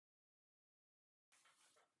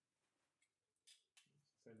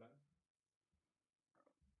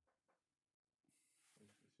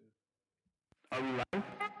Are we live?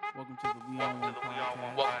 Welcome to the We On One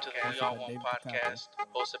podcast. Welcome to the We hosted On by One David DeCapo. podcast,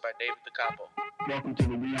 hosted by David DeCapo. Welcome to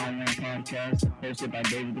the We On One podcast, hosted by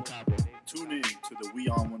David DeCapo. Tune in to the We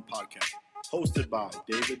On One podcast, hosted by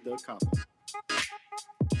David the Capo.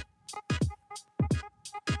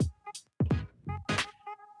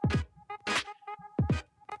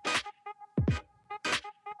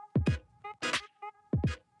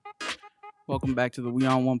 Welcome back to the We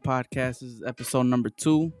On One podcast. This is episode number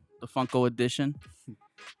 2, the Funko edition.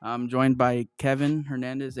 I'm joined by Kevin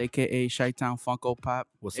Hernandez, aka Chi-Town Funko Pop.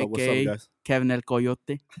 What's up, aka guys? Kevin El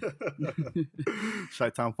Coyote.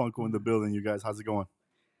 Chi-Town Funko in the building, you guys. How's it going?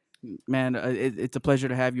 Man, it's a pleasure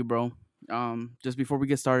to have you, bro. Just before we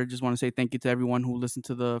get started, just want to say thank you to everyone who listened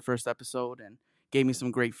to the first episode and gave me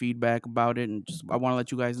some great feedback about it. And just I want to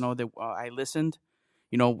let you guys know that I listened.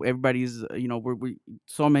 You know, everybody's, we're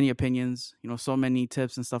so many opinions, so many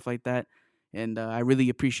tips and stuff like that. And I really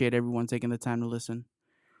appreciate everyone taking the time to listen.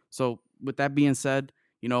 So with that being said,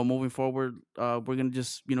 moving forward, we're going to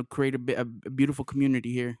just, create a beautiful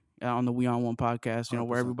community here on the We On One podcast, where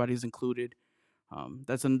 100%. everybody's included.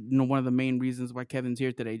 That's one of the main reasons why Kevin's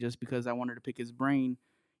here today, just because I wanted to pick his brain.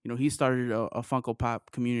 He started a Funko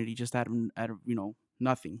Pop community just out of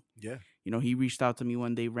nothing. Yeah. He reached out to me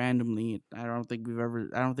one day randomly. I don't think we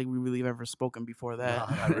really have ever spoken before that.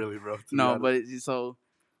 Nah, not really, bro. No, but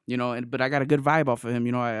but I got a good vibe off of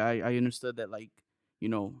him. I understood that, like,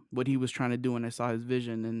 what he was trying to do, and I saw his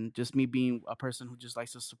vision, and just me being a person who just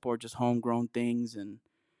likes to support just homegrown things, and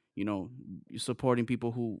supporting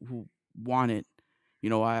people who want it.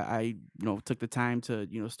 I took the time to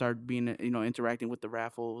start being interacting with the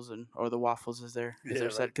raffles or the waffles as they're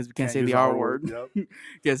said, because we can't say use the R word. Yep.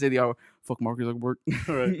 Can't say the R word. Fuck Marcus at work.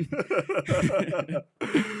 Right.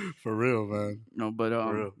 For real, man. But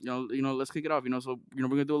For real. let's kick it off. So we're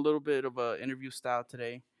gonna do a little bit of a interview style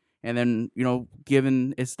today, and then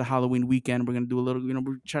given it's the Halloween weekend, we're gonna do a little.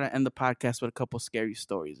 We're trying to end the podcast with a couple scary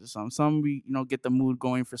stories or something. Some we get the mood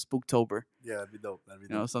going for Spooktober. Yeah, that'd be dope. That'd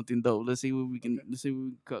be dope. Something dope. Let's see what we can. Okay. Let's see what we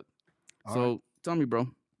can cook. All So right. tell me, bro.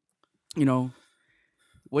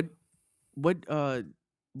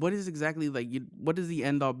 What is exactly what is the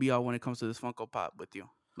end all be all when it comes to this Funko Pop with you?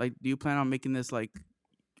 Like, do you plan on making this like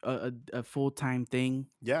a full-time thing?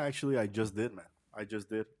 Yeah, actually, I just did, man. I just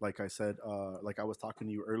did. Like I said, like I was talking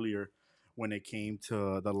to you earlier when it came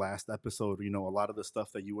to the last episode, a lot of the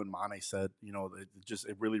stuff that you and Mane said,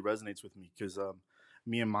 it really resonates with me because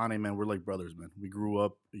me and Mane, man, we're like brothers, man. We grew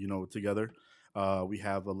up, together. We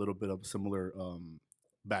have a little bit of similar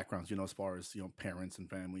backgrounds, as far as, parents and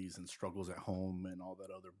families and struggles at home and all that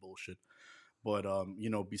other bullshit. But,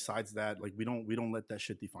 besides that, like we don't let that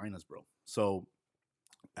shit define us, bro. So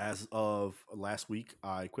as of last week,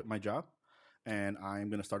 I quit my job. And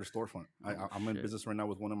I'm gonna start a storefront. I'm in business right now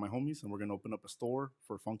with one of my homies, and we're gonna open up a store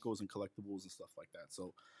for Funkos and collectibles and stuff like that.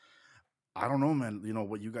 So I don't know, man.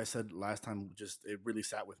 What you guys said last time, just it really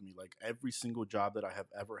sat with me. Like every single job that I have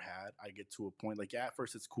ever had, I get to a point like, yeah, at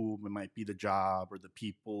first it's cool. It might be the job or the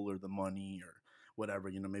people or the money or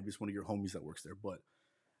whatever. Maybe it's one of your homies that works there. But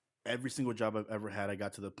every single job I've ever had, I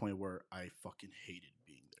got to the point where I fucking hated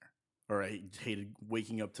being there, or I hated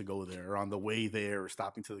waking up to go there, or on the way there, or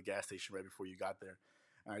stopping to the gas station right before you got there.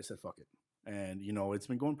 And I just said, fuck it. And, it's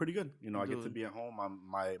been going pretty good. I get to be at home.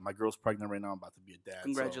 My girl's pregnant right now. I'm about to be a dad.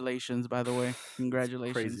 Congratulations, by the way.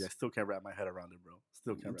 Congratulations. Crazy. I still can't wrap my head around it, bro.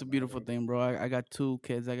 It's a beautiful thing, bro. I got 2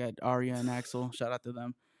 kids. I got Aria and Axel. Shout out to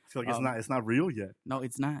them. I feel like it's not real yet. No,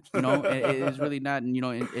 it's not. It's really not. And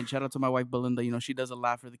and shout out to my wife Belinda. She does a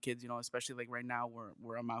lot for the kids. Especially like right now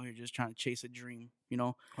where I'm out here just trying to chase a dream.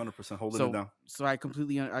 100% holding it down. So I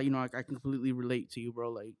completely, I completely relate to you,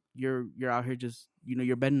 bro. Like you're out here just,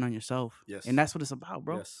 you're betting on yourself. Yes. And that's what it's about,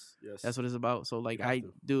 bro. Yes. That's what it's about. So like, You have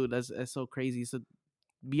to. dude, that's so crazy. So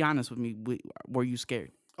be honest with me. Were you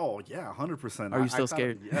scared? Oh yeah, 100%. Are you still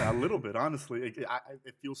scared? Yeah, a little bit. Honestly,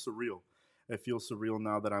 it feels surreal. It feels surreal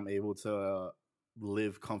now that I'm able to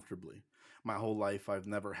live comfortably. My whole life, I've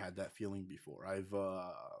never had that feeling before. I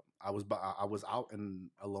was out and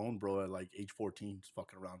alone, bro, at like age 14, just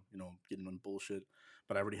fucking around, getting on bullshit.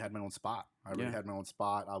 But I already had my own spot. I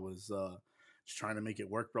was just trying to make it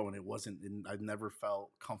work, bro, and it wasn't. And I never felt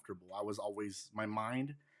comfortable. I was always my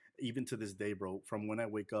mind. Even to this day, bro, from when I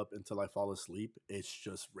wake up until I fall asleep, it's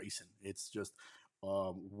just racing. It's just,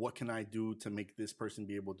 what can I do to make this person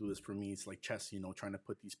be able to do this for me? It's like chess, trying to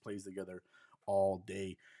put these plays together all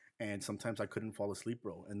day. And sometimes I couldn't fall asleep,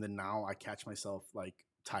 bro. And then now I catch myself like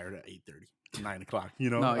tired at 8:30, 9 o'clock.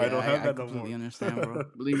 No, I don't have that no more. I completely understand, bro.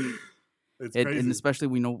 Believe me. It's crazy. And especially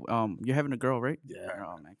we know you're having a girl, right? Yeah.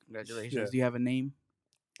 Oh man, congratulations. Yeah. Do you have a name?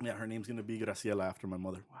 Yeah, her name's gonna be Graciela after my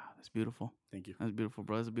mother. Wow, that's beautiful. Thank you. That's beautiful,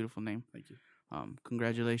 bro. That's a beautiful name. Thank you.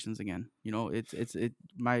 Congratulations again. You know, it's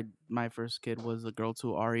my first kid was a girl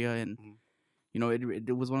too, Aria, and Mhm. you know,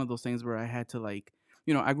 it was one of those things where I had to like,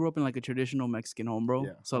 you know, I grew up in like a traditional Mexican home, bro.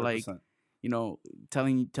 Yeah, So like, 100%. you know,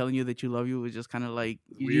 telling you that you love you was just kind of like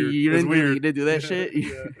It's weird. you It's didn't really, weird. you didn't do that shit.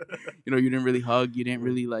 Yeah. You know, you didn't really hug. You didn't Mhm.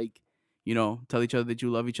 really like, you know, tell each other that you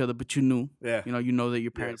love each other, but you knew. Yeah. You know that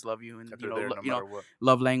your Yeah. parents love you, and That you they're know, there no you know, matter what.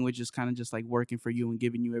 love language is kind of just like working for you and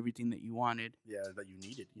giving you everything that you wanted, Yeah, that you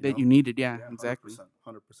needed. that you needed. Yeah, Yeah, exactly.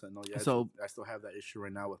 100%. No, yeah. So I still have that issue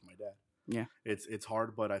right now with my dad. yeah, It's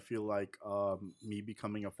hard, but I feel like me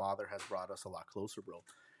becoming a father has brought us a lot closer, bro.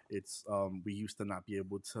 It's we used to not be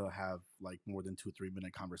able to have like more than 2-3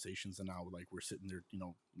 minute conversations, and now like we're sitting there,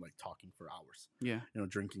 like talking for hours. yeah,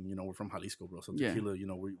 Drinking. We're from Jalisco, bro. So Yeah. tequila,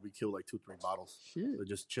 we kill like 2-3 bottles. shit. So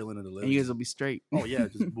just chilling in the living. And you guys room. will be straight. Oh yeah,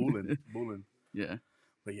 just booling. Yeah,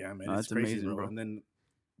 But yeah, man, No, it's that's crazy, amazing, bro. And then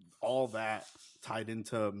all that tied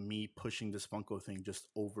into me pushing this Funko thing just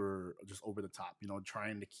over the top,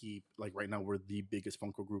 trying to keep, like, right now we're the biggest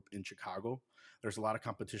Funko group in Chicago. There's a lot of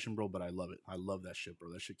competition, bro, but I love it. I love that shit,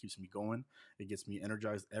 bro. That shit keeps me going. It gets me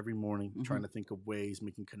energized every morning, trying to think of ways,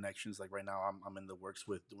 making connections. Like right now I'm in the works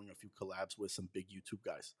with doing a few collabs with some big YouTube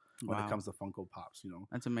guys when it comes to Funko Pops,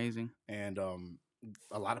 That's amazing. And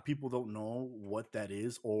a lot of people don't know what that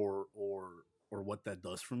is or what that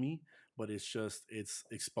does for me, but it's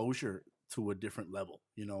exposure to a different level.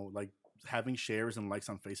 Like having shares and likes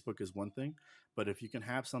on Facebook is one thing, but if you can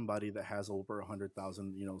have somebody that has over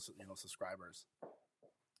 100,000 subscribers,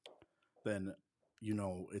 then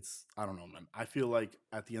it's, I don't know, man. I feel like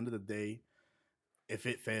at the end of the day, if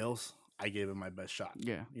it fails, I gave it my best shot.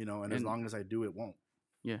 Yeah, and as long as I do, it won't.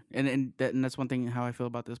 Yeah, and that's one thing how I feel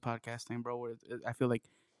about this podcast thing, bro. Where I feel like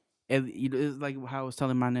it's like how I was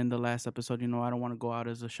telling mine in the last episode. I don't want to go out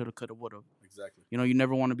as a shoulda, coulda, woulda. Exactly. You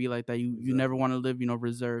never want to be like that. You never want to live,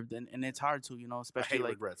 reserved, and it's hard to, especially I hate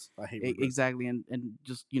like regrets. I hate regrets. Exactly, and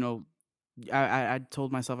just I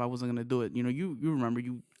told myself I wasn't gonna do it. You remember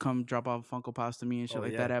you come drop off Funko Pops to me and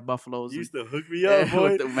shit that at Buffalo's. You used to hook me up,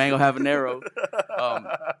 boy. With the mango habanero.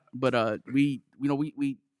 But we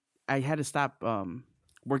I had to stop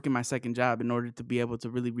working my second job in order to be able to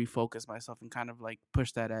really refocus myself and kind of like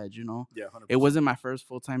push that edge. Yeah, 100%. It wasn't my first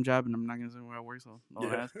full-time job, and I'm not gonna say where I work, so no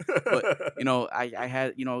ass. But I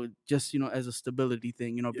had just as a stability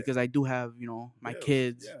thing, because I do have my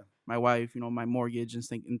kids. Yeah. My wife, my mortgage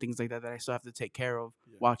and things like that I still have to take care of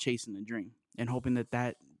while chasing the dream and hoping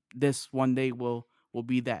that this one day will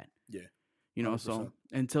be that. Yeah. 100%. So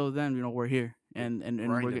until then, we're here and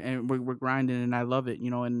we're grinding, and I love it.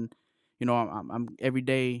 And I'm every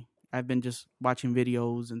day I've been just watching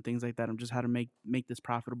videos and things like that. I'm just how to make this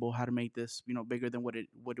profitable, how to make this bigger than what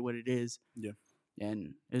it is. Yeah.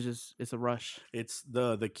 And it's a rush. It's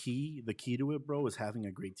the key to it, bro, is having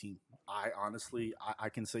a great team. I honestly, I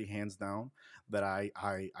can say hands down that I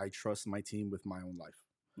trust my team with my own life.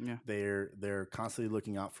 Yeah. They're constantly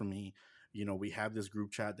looking out for me. We have this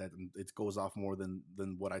group chat that it goes off more than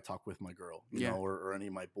what I talk with my girl, or any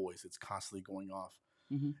of my boys. It's constantly going off.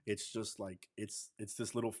 Mm-hmm. It's just like it's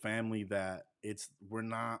this little family that we're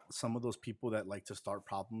not some of those people that like to start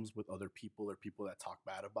problems with other people or people that talk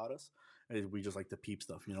bad about us. We just like to peep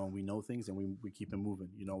stuff, we know things and we keep it moving.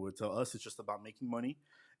 To us, it's just about making money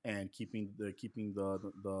and keeping the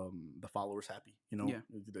followers happy.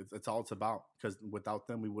 That's all it's about, because without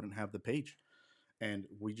them we wouldn't have the page. And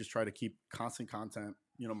we just try to keep constant content.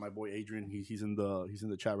 My boy Adrian, he's in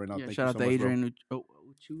the chat right now. Yeah, Thank shout you out so to much, Adrian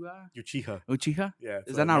Uchiha. Uchiha. Yeah.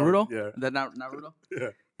 Is that Naruto? Yeah. Is that Naruto? Yeah.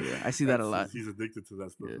 Yeah, I see that a lot. He's addicted to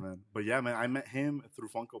that stuff, man. But yeah, man, I met him through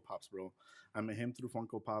Funko Pops, bro. I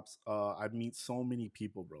meet so many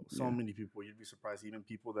people, bro. So many people. You'd be surprised. Even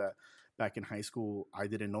people that back in high school I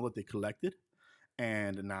didn't know that they collected.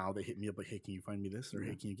 And now they hit me up like, hey, can you find me this? Or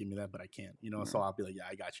hey, can you give me that? But I can't. So I'll be like, yeah,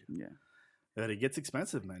 I got you. Yeah. But it gets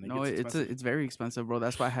expensive, man. It's very expensive, bro.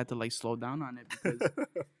 That's why I had to like slow down on it, because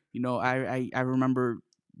I remember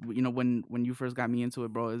when you first got me into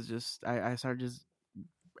it, bro. It's just I started just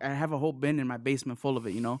I have a whole bin in my basement full of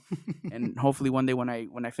it, and hopefully one day when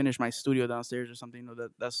I finish my studio downstairs or something,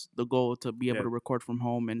 that's the goal, to be able to record from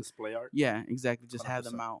home and display art. Yeah, exactly. Just 100%. Have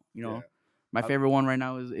them out, Yeah. My favorite one right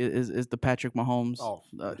now is the Patrick Mahomes. Oh,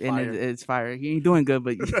 and it's fire. He ain't doing good,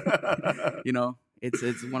 but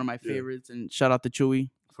it's one of my favorites. And shout out to Chewy.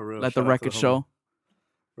 For real. Let the record show.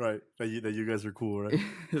 Right. That you guys are cool, right?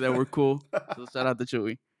 That we're cool. So shout out to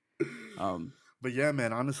Chewy. But yeah,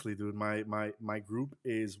 man, honestly, dude, my group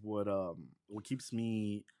is what what keeps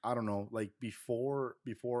me, I don't know, like before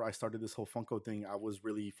I started this whole Funko thing, I was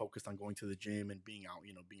really focused on going to the gym and being out,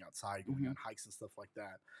 being outside, going on hikes and stuff like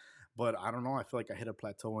that. But I don't know, I feel like I hit a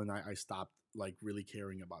plateau and I stopped like really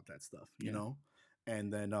caring about that stuff, you know.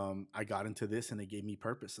 And then I got into this and it gave me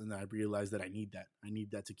purpose, and I realized that I need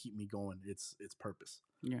that to keep me going. It's purpose,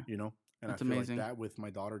 you know. And That's I feel amazing. like that with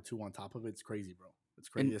my daughter too on top of it, it's crazy, bro. It's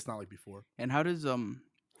crazy. And- it's not like before. And how does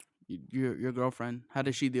your girlfriend, how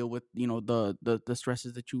does she deal with the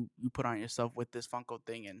stresses that you put on yourself with this Funko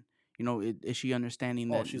thing, and is she understanding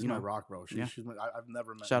Oh, that she's my rock, bro. She's my, I've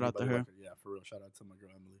never met Shout out anybody to her. like her. Yeah, for real. Shout out to my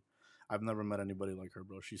girl Emily. I've never met anybody like her,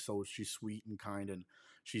 bro. She's sweet and kind, and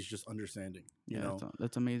she's just understanding. You know,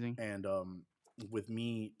 that's amazing. and with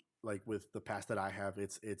me, like with the past that I have,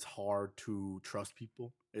 it's hard to trust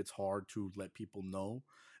people. It's hard to let people know.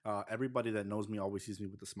 Everybody that knows me always sees me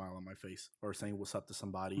with a smile on my face, or saying what's up to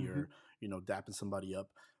somebody, or dapping somebody up.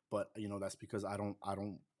 But that's because I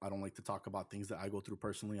don't like to talk about things that I go through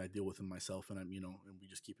personally. I deal with them myself, and and we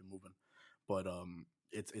just keep it moving. But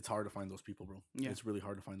it's hard to find those people, bro. Yeah. It's really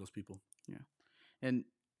hard to find those people. Yeah, and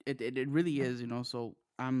it really is, So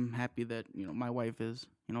I'm happy that my wife is,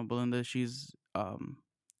 Belinda. She's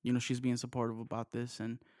she's being supportive about this,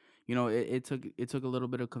 and it took a little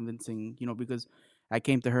bit of convincing, because I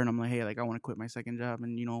came to her and I'm like, hey, like I want to quit my second job,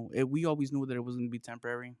 and we always knew that it was going to be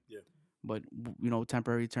temporary. Yeah. But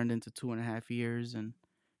temporary turned into 2.5 years and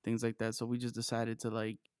things like that. So we just decided to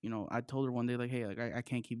I told her one day like, hey, like I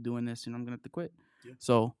can't keep doing this, I'm gonna have to quit. Yeah.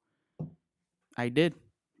 So I did,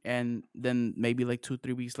 and then maybe like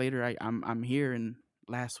 2-3 weeks later, I'm here and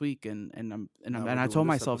last week and I told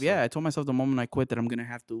myself, I told myself the moment I quit that I'm gonna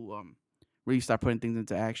have to really start putting things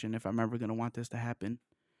into action if I'm ever gonna want this to happen,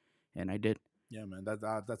 and I did. Yeah, man.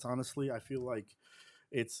 That's honestly, I feel like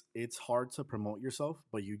it's hard to promote yourself,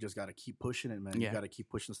 but you just got to keep pushing it, man. Yeah. You got to keep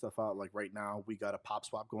pushing stuff out. Like right now, we got a pop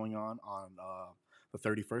swap going on the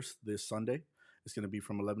 31st, this Sunday. It's going to be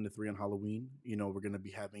from 11 to 3 on Halloween. We're going to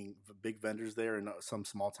be having big vendors there and some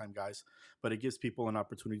small time guys, but it gives people an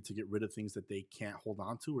opportunity to get rid of things that they can't hold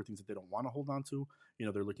on to, or things that they don't want to hold on to.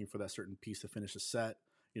 They're looking for that certain piece to finish a set.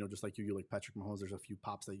 Just like you like Patrick Mahomes, there's a few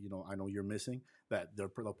pops that, I know you're missing that they'll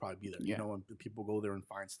probably be there, Yeah. And people go there and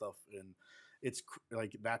find stuff, and it's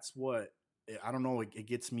like, that's what, I don't know. It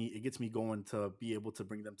gets me going to be able to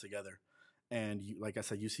bring them together. And like I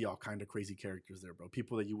said, you see all kind of crazy characters there, bro.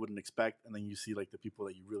 People that you wouldn't expect, and then you see like the people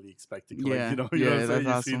that you really expect to, Yeah. like, Yeah, that's you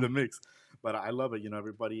awesome. see the mix. But I love it.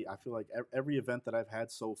 Everybody. I feel like every event that I've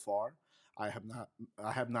had so far, I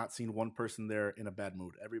have not seen one person there in a bad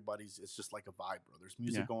mood. It's just like a vibe, bro. There's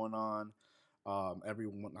music going on.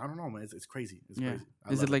 Everyone, I don't know, man. It's crazy. It's crazy.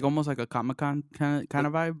 Is it like almost like a Comic-Con kind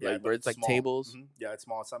of vibe, Yeah, like where it's like small. tables? Mm-hmm. Yeah, it's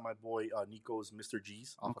small. It's at my boy Nico's Mr.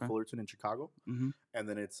 G's off Okay. of Fullerton in Chicago, Mm-hmm. and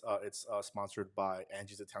then it's sponsored by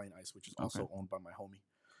Angie's Italian Ice, which is also owned by my homie.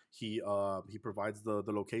 He provides the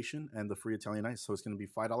location and the free Italian ice, so it's going to be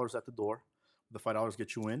 $5 at the door. The $5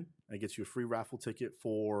 gets you in. It gets you a free raffle ticket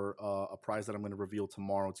for a prize that I'm going to reveal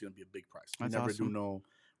tomorrow. It's going to be a big prize. We That's never awesome. do no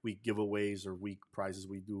week giveaways or week prizes.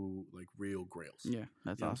 We do like real grails. Yeah, that's You know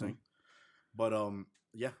what I'm awesome. saying? But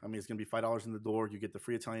yeah, I mean, it's gonna be $5 in the door. You get the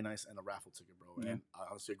free Italian ice and a raffle ticket, bro. Yeah. And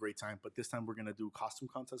honestly, a great time. But this time we're gonna do costume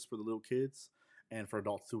contests for the little kids and for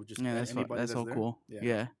adults too. Just Yeah, that's anybody so there. cool.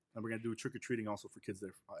 Yeah. And we're gonna do trick or treating also for kids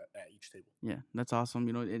there at each table. Yeah, that's awesome.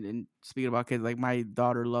 And speaking about kids, like my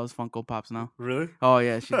daughter loves Funko Pops now. Really? Oh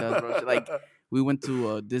yeah, she does, bro. She, like we went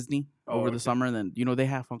to Disney over okay. the summer, and then they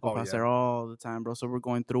have Funko Pops yeah. there all the time, bro. So we're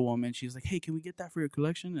going through them, and she's like, "Hey, can we get that for your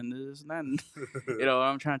collection?" And this and that. And,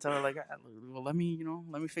 I'm trying to tell her like, "Well, let me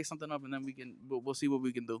fix something up, and then we'll see what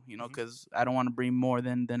we can do, because I don't want to bring more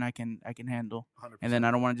than I can handle, 100%. and then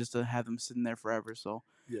I don't want to just have them sitting there forever. So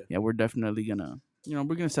yeah, we're definitely gonna,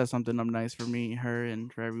 we're gonna set something up nice for me, her,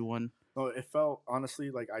 and for everyone. No, it felt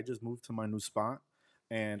honestly like I just moved to my new spot.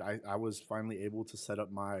 And I was finally able to set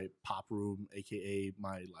up my pop room, aka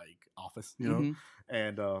my like office, Mhm.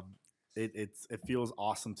 and it feels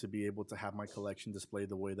awesome to be able to have my collection displayed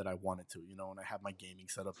the way that I want it to, and I have my gaming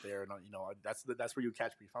set up there, and that's where you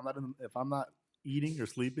catch me. If I'm not eating or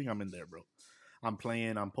sleeping, I'm in there, bro. I'm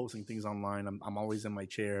playing, I'm posting things online, I'm always in my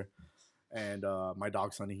chair, and my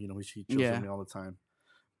dog Sunny, he chills with me all the time.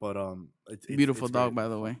 But it's Beautiful it's dog, great. by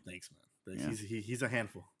the way. Thanks, man. Yeah. He's a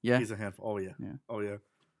handful. Yeah. He's a handful. Oh yeah. Yeah. Oh yeah.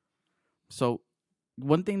 So,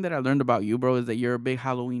 one thing that I learned about you, bro, is that you're a big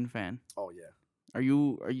Halloween fan. Oh yeah. Are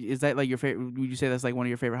you? Is that like your favorite? Would you say that's like one of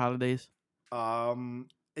your favorite holidays?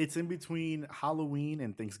 It's in between Halloween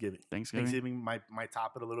and Thanksgiving. Thanksgiving. Might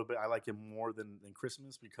top it a little bit. I like it more than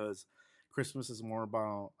Christmas because Christmas is more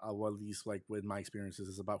about, well, at least like with my experiences,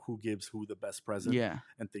 is about who gives who the best present. Yeah.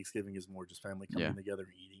 And Thanksgiving is more just family coming Yeah. together,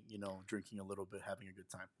 eating, drinking a little bit, having a good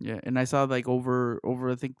time. Yeah, and I saw like over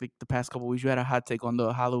I think like the past couple weeks you had a hot take on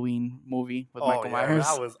the Halloween movie with Michael Myers.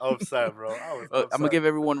 I was upset, bro. I was upset. I'm gonna give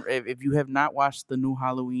everyone, if you have not watched the new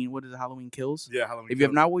Halloween, what is it, Halloween Kills? Yeah, Halloween If you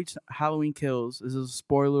have Kills. not watched Halloween Kills, this is a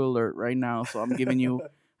spoiler alert right now. So I'm giving you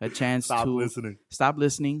a chance Stop to listening. stop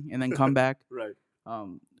listening and then come back. Right.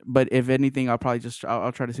 But if anything, I'll probably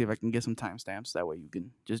I'll try to see if I can get some timestamps. That way you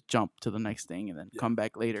can just jump to the next thing and then come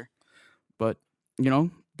back later. But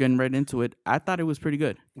getting right into it, I thought it was pretty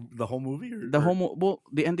good. The whole movie, well,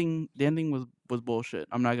 the ending was bullshit.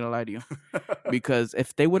 I'm not gonna lie to you, because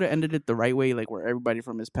if they would have ended it the right way, like where everybody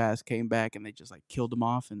from his past came back and they just like killed him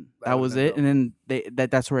off and that was it, and then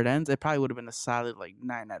that's where it ends, it probably would have been a solid like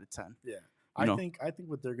 9 out of 10. Yeah. I think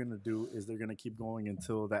what they're gonna do is they're gonna keep going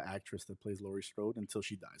until that actress that plays Laurie Strode, until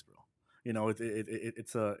she dies, bro.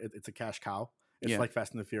 It's a cash cow. It's like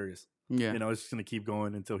Fast and the Furious. Yeah. It's just gonna keep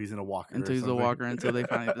going until he's in a walker. Until he's a walker, until they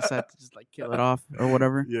finally decide to just like kill it off or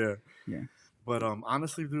whatever. Yeah. Yeah. But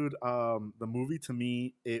honestly, dude, the movie to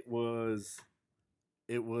me, it was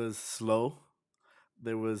slow.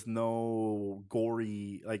 There was no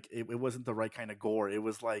gory, like it wasn't the right kind of gore. It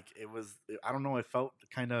was I don't know, it felt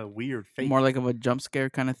kind of weird, fake. More like of a jump scare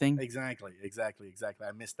kind of thing. Exactly.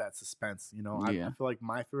 I missed that suspense. Yeah. I feel like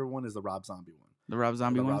my favorite one is the Rob Zombie one. The Rob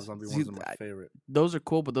Zombie ones? Rob Zombie ones are my favorite. Those are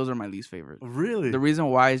cool, but those are my least favorite. Really? The reason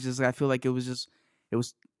why is just I feel like it was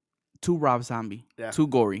too Rob Zombie, too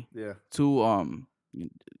gory, too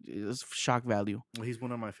it's shock value. Well, he's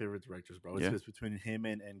one of my favorite directors, bro. It's between him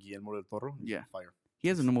and Guillermo del Toro. He's fire. He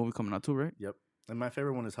has a new movie coming out too, right? Yep. And my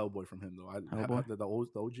favorite one is Hellboy from him, though.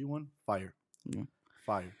 The OG one, fire. Yeah.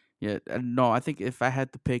 Fire. Yeah. No, I think if I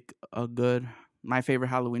had to pick my favorite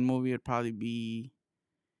Halloween movie, it'd probably be.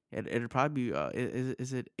 It'd probably be.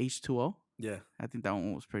 Is it H2O? Yeah. I think that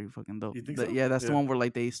one was pretty fucking dope. You think so? Yeah, that's the one where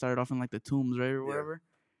like they started off in like the tombs, right, or whatever.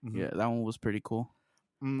 Mm-hmm. Yeah, that one was pretty cool.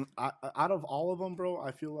 Out of all of them, bro,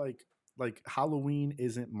 I feel like Halloween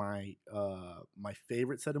isn't my my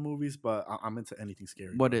favorite set of movies, but I'm into anything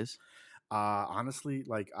scary. What is? Honestly,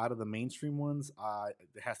 like out of the mainstream ones,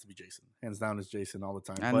 it has to be Jason. Hands down, is Jason all the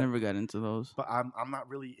time. I never got into those. But I'm not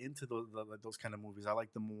really into those kind of movies. I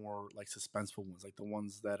like the more like suspenseful ones, like the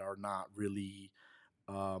ones that are not really.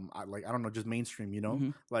 I don't know, just mainstream, Mm-hmm.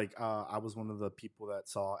 Like I was one of the people that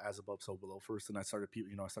saw As Above, So Below first, and I started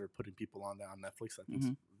putting people on that on Netflix. I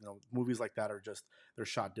think movies like that are they're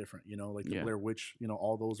shot different, like the Blair Witch,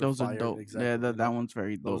 all those are fire. Dope. Exactly. Yeah, that one's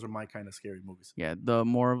very dope. Those are my kind of scary movies. Yeah, the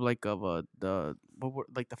more of like the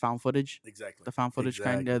found footage. Exactly. The found footage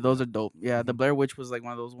kind. Yeah, those are dope. Yeah, the Blair Witch was like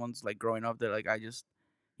one of those ones like growing up that like I just,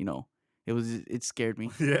 it scared me.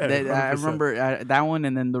 Yeah, I remember that one,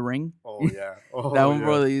 and then The Ring. Oh yeah, that one,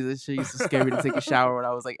 bro. That shit used to scare me to take a shower when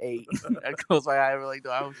I was like 8. I closed my eye, like,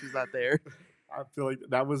 I hope she's not there. I feel like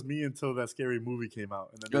that was me until that scary movie came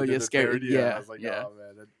out, and then scary. Yeah, I was like, oh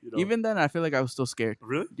man. Even then, I feel like I was still scared.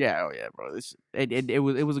 Really? Yeah. Oh yeah, bro. It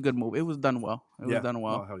was a good movie. It was done well. It was done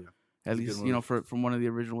well. Oh hell yeah. At least from one of the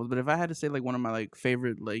originals. But if I had to say like one of my like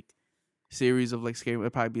favorite like series of like scary,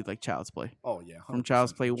 it'd probably be like Child's Play. Oh yeah, 100%. From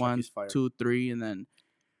Child's Play Chucky's 1, 2, 3, and then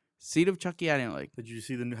Seed of Chucky. I didn't like. Have you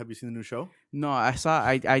seen the new show? No, I saw.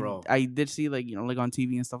 I did see like like on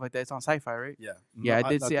TV and stuff like that. It's on Sci-Fi, right? Yeah. Yeah, I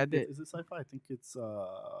did see. I did. Is it Sci-Fi? I think it's.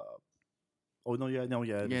 Oh no! Yeah. No.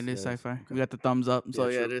 Yeah. It is Sci-Fi. Okay. We got the thumbs up. So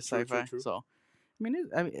Yeah, yeah, true, it is true, Sci-Fi. true. So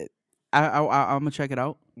I'm gonna check it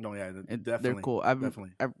out. No, yeah, They're definitely. cool.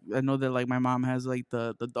 Definitely. I know that like my mom has like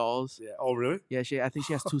the dolls. Yeah. Oh really? Yeah, I think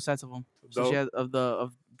she has 2 sets of them. So Dope. she has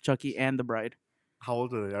of Chucky and the Bride. How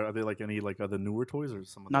old are they? Are they like any like other newer toys or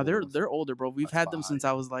some? No, they're older, bro. We've That's had them since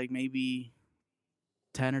fire. I was like maybe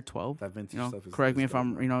 10 or 12. That vintage stuff is. Correct me if dope,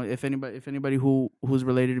 I'm. man. If anybody who's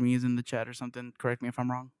related to me is in the chat or something, correct me if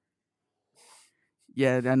I'm wrong.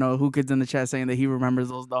 Yeah, I know who kids in the chat saying that he remembers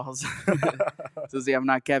those dolls. So see, I'm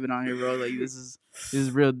not Kevin on here, bro. Like this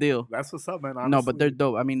is real deal. That's what's up, man. Honestly. No, but they're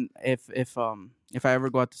dope. I mean, if I ever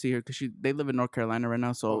go out to see her, because they live in North Carolina right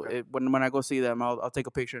now, so Okay. when I go see them, I'll take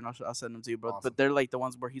a picture and I'll send them to you, bro. Awesome. But they're like the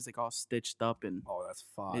ones where he's like all stitched up and Oh, that's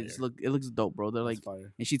fire. it looks dope, bro. They're That's like,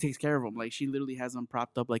 fire. and she takes care of them. Like she literally has them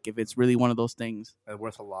propped up, like if it's really one of those things. It's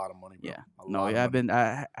worth a lot of money, bro. Yeah. A No, lot of yeah,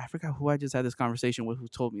 money. I forgot who I just had this conversation with who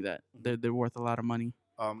told me that they're worth a lot of money.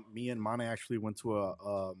 Me and Mane actually went to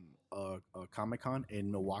a Comic-Con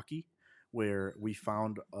in Milwaukee where we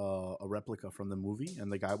found a replica from the movie,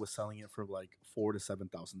 and the guy was selling it for like $4,000 to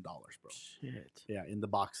 $7,000, bro. Shit. Yeah, in the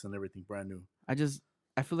box and everything, brand new. I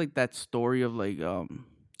feel like that story of like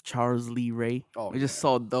Charles Lee Ray. Oh, It's just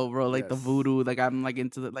so dope, bro. Like the Yes. voodoo. Like I'm like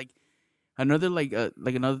into the like Another like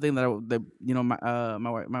another thing that you know my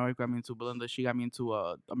wife got me into, Belinda. She got me into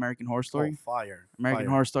American Horror Oh, Story. fire. American fire.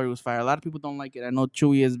 Horror Story was fire. A lot of people don't like it. I know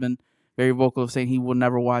Chewy has been very vocal of saying he would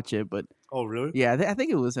never watch it, but Oh, really? yeah, I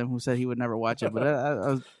think it was him who said he would never watch it.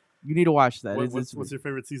 But you need to watch that. What's your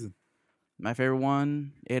favorite season? My favorite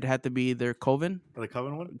one? It had to be either Coven. The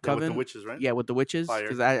Coven one? Yeah, with Coven? the witches, right? Yeah, with the witches. Fire.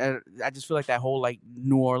 Because I just feel like that whole like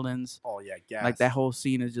New Orleans, Oh, yeah, gas. like that whole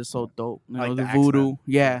scene is just so dope. You Like know, the the Axemen. voodoo.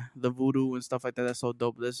 Yeah, Yeah. the voodoo and stuff like that. That's so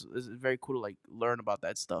dope. This is very cool to like learn about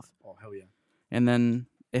that stuff. Oh, hell yeah. And then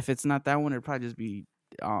if it's not that one, it'd probably just be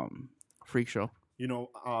Freak Show. You know,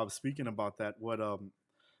 speaking about that,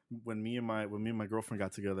 when me and my girlfriend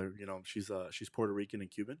got together, you know, she's Puerto Rican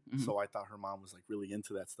and Cuban, Mhm. so I thought her mom was like really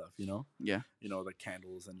into that stuff, you know, Yeah. the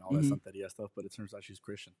candles and all that Mhm. Santeria stuff, but it turns out she's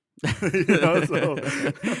Christian. You know, so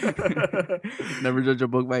Never judge a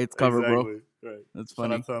book by its cover, bro. Exactly. Right. That's Shout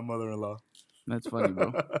funny. out to our mother-in-law. That's funny,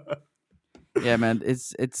 bro. Yeah, man.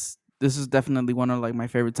 It's this is definitely one of like my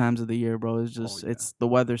favorite times of the year, bro. It's just yeah. it's the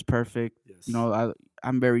weather's perfect. Yes. You know,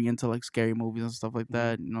 I'm very into like scary movies and stuff like Mhm.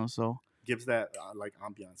 that. You know, so Gives that like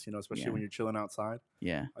ambiance, you know, especially Yeah. when you're chilling outside.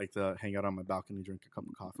 yeah, Like to hang out on my balcony, drink a cup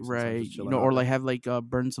of coffee, sometimes right. just You chilling know, out or there. like have like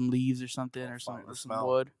burn some leaves or something, Oh, or fire, some the some smell.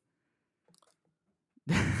 wood.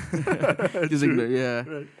 Just True. yeah.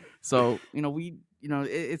 Right. So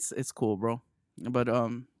it's cool, bro. But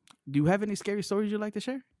do you have any scary stories you'd like to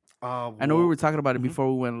share? I know we were talking about it Mhm.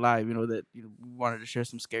 before we went live. You know that we wanted to share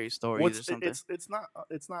some scary stories Well, or something.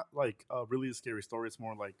 it's not like really a scary story. It's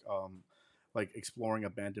more like exploring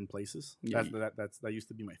abandoned places. Yeah. That used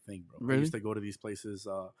to be my thing, bro. I Really? used to go to these places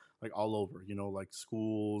like all over, you know, like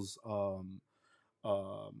schools,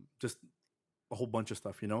 just a whole bunch of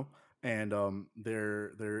stuff, you know. And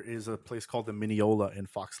there is a place called the Mineola in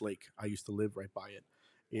Fox Lake. I used to live right by it.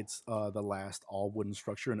 It's the last all wooden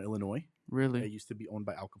structure in Illinois. Really? It used to be owned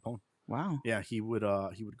by Al Capone. Wow. Yeah, he would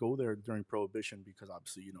go there during Prohibition because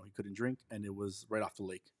obviously, you know, he couldn't drink, and it was right off the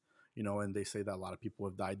lake, you know, and they say that a lot of people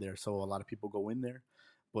have died there, so a lot of people go in there,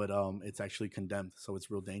 but it's actually condemned, so it's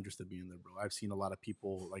real dangerous to be in there, bro. I've seen a lot of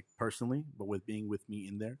people like personally, but with being with me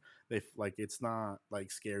in there, they like it's not like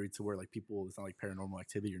scary to where like people, it's not like paranormal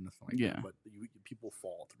activity or nothing like Yeah. that, but people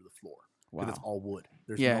fall through the floor. Wow. It's all wood.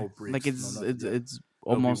 There's Yeah. no bricks. Like no it's nothing. it's Yeah. it's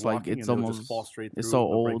They'll be almost like walking it's and they'll almost just fall straight through. it's so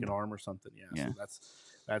they'll break old. an arm or something. Yeah. Yeah. So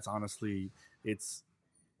that's honestly, it's,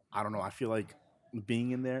 I don't know. I feel like being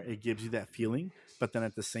in there, it gives you that feeling, but then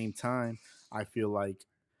at the same time, I feel like,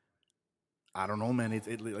 I don't know, man.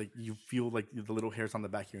 It like you feel like the little hairs on the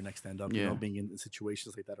back of your neck stand up. You Yeah. know, being in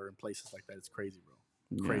situations like that or in places like that, it's crazy, bro.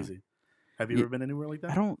 Yeah. Crazy. Have you Yeah. ever been anywhere like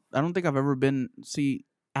that? I don't think I've ever been. See,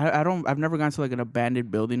 I've never gone to like an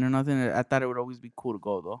abandoned building or nothing. I thought it would always be cool to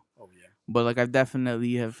go though. Oh yeah. But like I've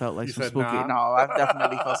definitely have felt like You some said spooky. nah? No, I've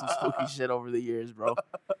definitely felt some spooky shit over the years, bro.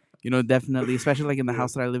 You know, definitely, especially like in the Yeah.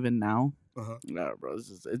 house that I live in now. Uh-huh. No, bro,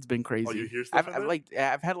 it's been crazy. Oh, you hear stuff in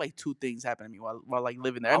there? I've had like 2 things happen to me while like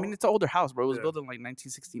living there. I I'll- mean, it's an older house, bro. It was Yeah. built in like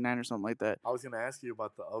 1969 or something like that. I was gonna ask you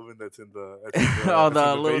about the oven that's in the. Oh, that's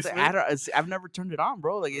the in little thing. basement. I've never turned it on,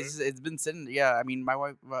 bro. Like it's been sitting. Yeah, I mean, my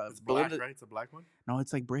wife. It's black, Belinda- right? It's a black one. No,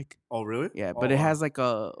 it's like brick. Oh, really? Yeah, Oh, but it wow. has like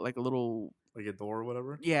a little. like a door or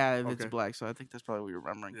whatever. Yeah, it's Okay. black. So I think that's probably what you're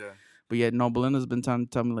remembering. Yeah. But yeah, no, Belinda's been tell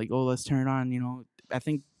me like, oh, let's turn it on. You know, I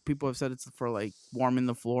think people have said it's for like warming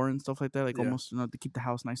the floor and stuff like that. Like Yeah. almost, you know, to keep the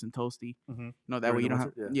house nice and toasty. Mm-hmm. You know, that During way you the don't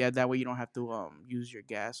have. winter? Yeah, that way you don't have to use your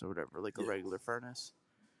gas or whatever, like a Yeah. regular furnace.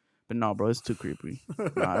 But no, bro, it's too creepy.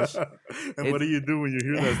 Nah, And what do you do when you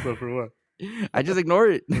hear that stuff or what? I just ignore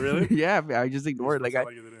it. Really? Yeah, I just ignore it. Like It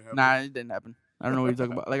didn't happen? nah, it didn't happen. I don't know what you're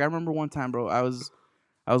talking about. Like I remember one time, bro. I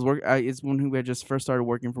was working. It's when we had just first started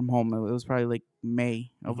working from home. It was probably like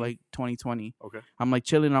May of Mhm. like 2020. Okay. I'm like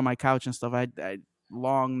chilling on my couch and stuff. I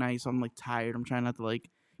long night, so I'm like tired. I'm trying not to like,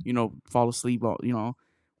 you know, fall asleep, you know,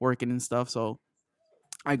 working and stuff. So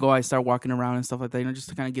I start walking around and stuff like that, you know, just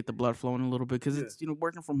to kind of get the blood flowing a little bit because Yeah. it's, you know,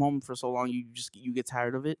 working from home for so long, you get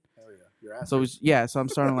tired of it. Hell yeah. Your ass So hurts. so I'm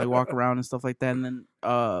starting to like walk around and stuff like that. And then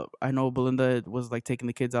I know Belinda was like taking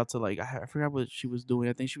the kids out to like I forgot what she was doing.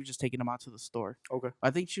 I think she was just taking them out to the store. Okay.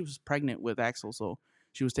 I think she was pregnant with Axel, so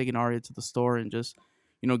she was taking Arya to the store and just,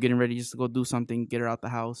 you know, getting ready just to go do something, get her out the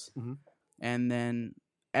house. Mhm. And then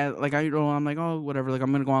I'm like, oh, whatever, like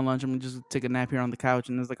I'm gonna go on lunch, I'm gonna just take a nap here on the couch,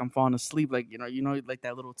 and it's like I'm falling asleep, like you know, like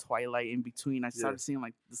that little twilight in between. I started seeing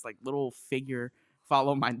like this like little figure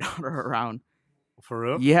follow my daughter around. For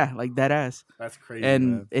real? Yeah, like that ass. That's crazy.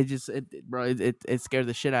 And man. it scared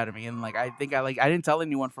the shit out of me. And like I think I didn't tell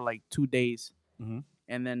anyone for like 2 days. Mhm.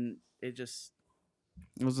 And then it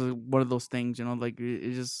was one of those things, you know, like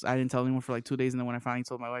it just I didn't tell anyone for like 2 days, and then when I finally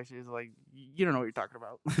told my wife, she was like, "You don't know what you're talking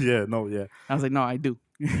about." Yeah. No. Yeah. I was like, "No, I do."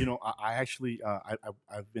 You know, I actually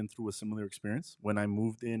I've been through a similar experience when I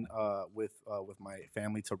moved in with my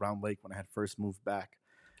family to Round Lake when I had first moved back.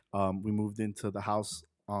 We moved into the house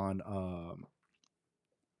on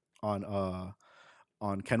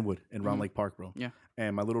on Kenwood in Round Mhm. Lake Park, bro. Yeah.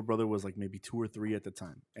 And my little brother was like maybe 2 or 3 at the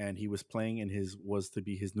time, and he was playing in his was to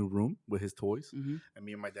be his new room with his toys. Mm-hmm. And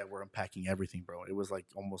me and my dad were unpacking everything, bro. It was like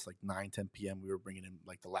almost like 9, 10 p.m. We were bringing in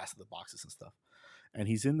like the last of the boxes and stuff. And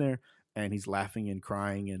he's in there and he's laughing and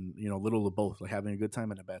crying and, you know, a little of both, like having a good time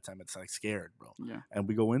and a bad time. It's like scared, bro. Yeah. And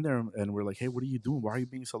we go in there and we're like, hey, what are you doing? Why are you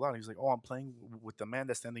being so loud? And he's like, oh, I'm playing with the man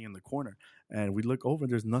that's standing in the corner. And we look over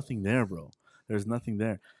and there's nothing there, bro. There's nothing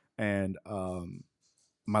there. And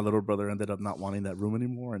my little brother ended up not wanting that room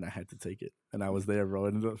anymore, and I had to take it. And I was there, bro.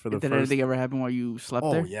 And for the Did first, anything ever happen while you slept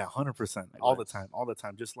oh there? yeah, 100%, Like all what? the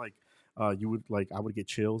time. Just like you would like, I would get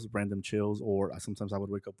chills, random chills, or sometimes I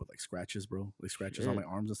would wake up with like scratches, bro, like scratches on Shit. my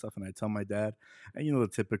arms and stuff. And I tell my dad, and you know the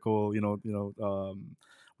typical, what's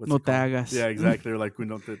No it te called? hagas. Yeah, exactly. Or like we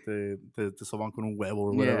know te soban con un huevo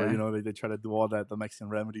or whatever. Yeah. You know, they try to do all that, the Mexican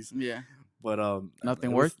remedies. Yeah. But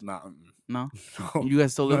Nothing it was- worked? Nah. No. No. You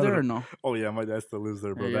guys still live Not there at or no? Oh yeah, my dad still lives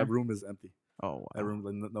there, bro. Yeah. That room is empty. Oh That wow. room,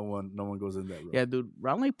 like, no one goes in that room. Yeah, dude.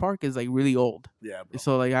 Round Lake Park is like really old. Yeah, bro.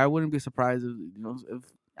 So like I wouldn't be surprised if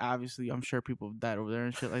obviously I'm sure people have died over there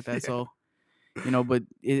and shit like that. Yeah. So but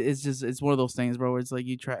it's one of those things, bro, where it's like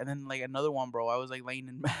you try and then like another one, bro. I was like laying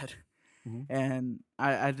in bed Mhm. and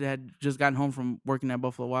I had just gotten home from working at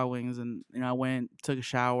Buffalo Wild Wings and I went, took a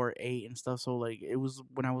shower, ate and stuff. So like it was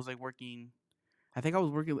when I was like working, I think I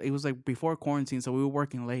was working, it was like before quarantine, so we were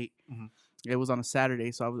working late. Mhm. It was on a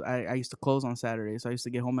Saturday, so I used to close on Saturdays. So I used to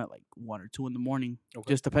get home at like 1 or 2 in the morning,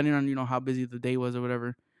 Okay. just depending on how busy the day was or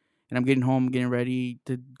whatever. And I'm getting home, getting ready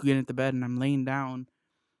to get into bed, and I'm laying down,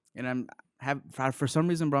 and for some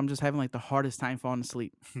reason, bro, I'm just having like the hardest time falling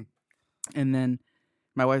asleep. And then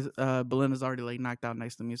my wife, Belinda's already like knocked out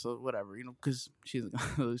next to me, so whatever, because she's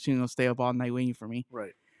gonna stay up all night waiting for me.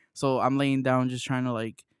 Right. So I'm laying down, just trying to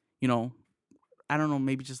like, I don't know,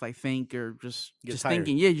 maybe just like think or just Get just tired.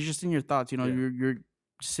 thinking. Yeah, you're just in your thoughts. Yeah. You're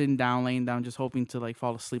just sitting down, laying down, just hoping to like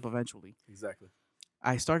fall asleep eventually. Exactly.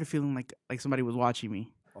 I started feeling like somebody was watching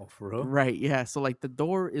me. Oh, for real? Right, yeah. So like the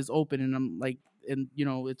door is open and I'm like, and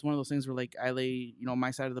it's one of those things where like I lay,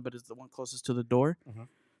 my side of the bed is the one closest to the door. Mhm.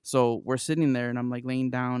 So we're sitting there and I'm like laying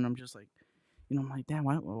down. And I'm just like, I'm like, damn,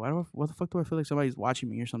 what the fuck do I feel like somebody's watching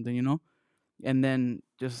me or something, And then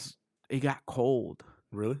just it got cold.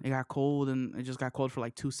 Really? It got cold and it just got cold for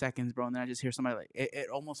like 2 seconds, bro. And then I just hear somebody like it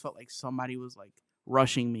almost felt like somebody was like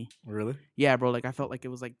rushing me. Really? Yeah, bro. Like I felt like it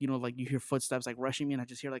was like like you hear footsteps like rushing me, and I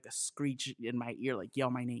just hear like a screech in my ear, like yell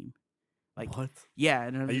my name. Like What? yeah.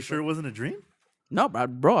 And I'm Are you just sure like, it wasn't a dream? no,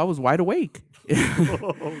 bro. I was wide awake.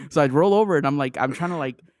 So I'd roll over and I'm like, I'm trying to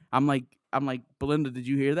like, I'm like, Belinda, did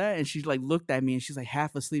you hear that? And she like looked at me and she's like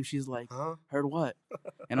half asleep. She's like, Huh? heard what?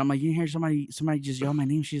 And I'm like, you hear somebody just yell my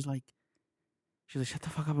name? She's like, shut the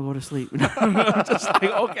fuck up and go to sleep. I'm just like,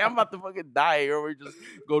 okay, I'm about to fucking die or we just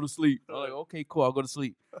go to sleep. I'm like, okay, cool, I'll go to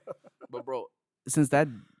sleep. But bro, since that,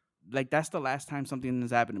 like, that's the last time something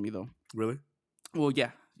has happened to me though. Really? Well,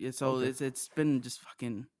 yeah. So Okay. it's been just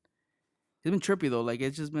fucking. It's been trippy though. Like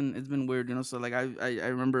it's been weird, So like I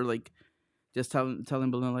remember like just telling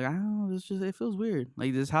Belinda like I don't know, it feels weird.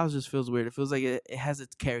 Like this house just feels weird. It feels like it has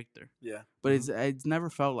its character, Yeah. but it's never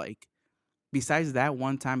felt like. Besides that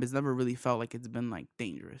one time, it's never really felt like it's been like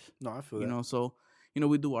dangerous. No, I feel that. So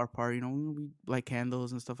we do our part. We light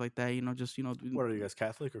candles and stuff like that. Just What are you guys,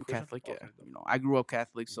 Catholic or Christian? Catholic. Yeah. Okay. I grew up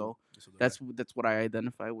Catholic, so So that's what I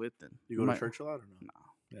identify with. And you go to church a lot or no? No.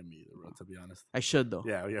 Yeah, me either, bro. To be honest. I should though.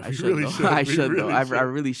 Yeah. I we should really though. should. I We should though. really I should.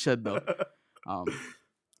 really should though.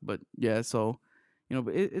 But yeah, so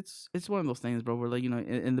but it's one of those things, bro. Where like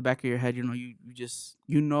in the back of your head, you just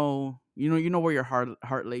where your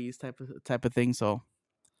heart lays, type of thing. So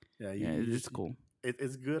Yeah, it's cool.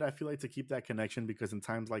 It's good. I feel like to keep that connection because in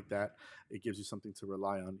times like that, it gives you something to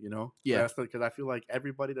rely on. Yeah. Because I feel like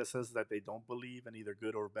everybody that says that they don't believe in either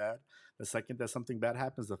good or bad, the second that something bad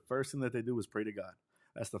happens, the first thing that they do is pray to God.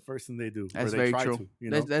 That's the first thing they do. That's or they very try true.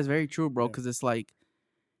 To, That's very true, bro. Yeah. Because it's like,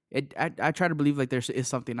 I try to believe like there is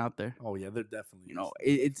something out there. Oh yeah, there definitely.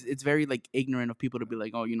 Is. It's very like ignorant of people to be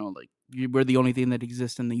like, oh, like we're the only thing that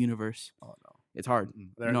exists in the universe. Oh no, It's hard. Mm-mm.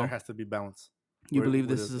 There has to be balance. You Where- believe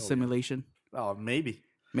where this is a there's- simulation? Oh, maybe.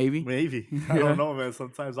 Maybe. I Yeah. don't know, man.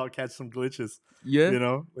 Sometimes I'll catch some glitches. Yeah.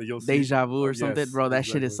 Like you'll see. Deja vu or Yes, something, bro. That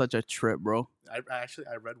shit is exactly. such a trip, bro. I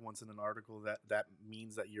read once in an article that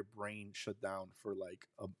means that your brain shut down for like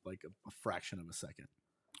a fraction of a second.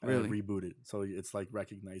 And Really? it rebooted. So it's like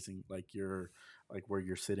recognizing like you're like where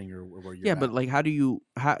you're sitting or where you're Yeah, at. but like, how do you?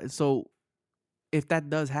 So if that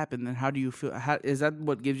does happen, then how do you feel? How is that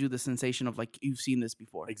what gives you the sensation of like you've seen this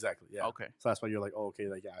before? Exactly. Yeah. Okay. So that's why you're like, oh, okay,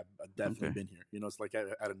 like yeah, I've definitely Okay. been here. You know, it's like at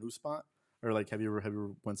a new spot, or like have you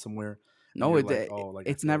ever went somewhere? and No, you're it, like, it oh, like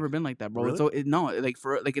I it's feel never like, been like that, bro. really? It's no, like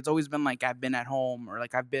for like it's always been like I've been at home or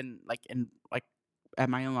like I've been like in like at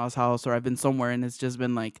my in-laws' house or I've been somewhere and it's just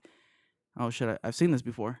been like, oh shit, I've seen this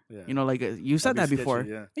before. Yeah. You know, like you said That'd that be before.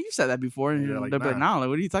 sketchy, yeah. You said that before, And and you're like, they'll be like, nah. nah, like,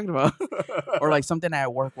 what are you talking about? Or like something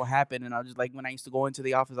at work will happen, and I'll just like when I used to go into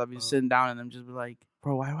the office, I'll be Uh-huh. sitting down and I'm just be like,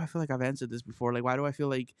 bro, why do I feel like I've answered this before? Like, why do I feel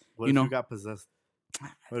like What you if know? you got possessed?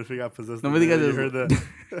 What if you got possessed? Nobody the got day you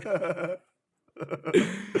this- heard that.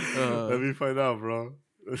 Let me find out, bro.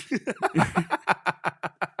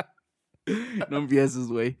 No BS's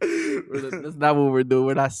way. That's not what we're doing.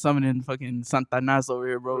 We're not summoning fucking Santanas over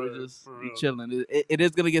here, bro. Right, We're just for we real. chilling. It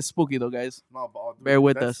is gonna get spooky though, guys. No, but dude, Bear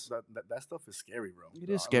with that's- us. That stuff is scary, bro. It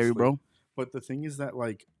is scary, honestly. bro. But the thing is that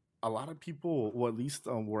like a lot of people, well, at least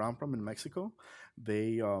where I'm from in Mexico,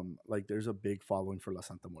 they like there's a big following for La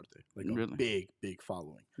Santa Muerte, like a Really? big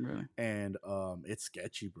following, Really. and it's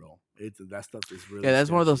sketchy, bro. That stuff is really Yeah,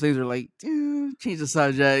 that's one of those sketchy. things where like, change the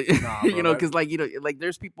subject. Nah, You bro, know, that- because like you know, like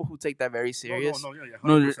there's people who take that very serious. No, yeah,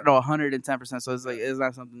 No, 100%. no, 110%. So it's like it's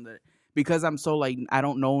not something that because I'm so like I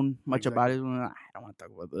don't know much about it. I don't want to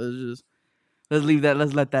talk about this. It's just let's leave that.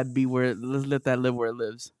 Let's let that be where. Let's let that live where it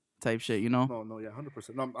lives. Type shit, you know. No, yeah,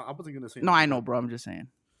 100%. No, I wasn't gonna say. No, I anything know, bad, bro. I'm just saying.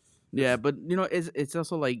 Yeah, but you know, it's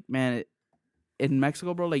also like, man, in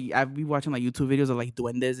Mexico, bro. Like I've been watching like YouTube videos of like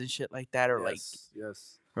duendes and shit like that, or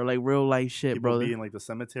yes. like real life shit, People bro. be in like the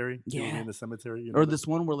cemetery. People be Yeah. in the cemetery. You Or know, this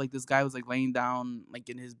one where like this guy was like laying down like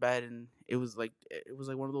in his bed and it was like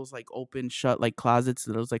one of those like open shut like closets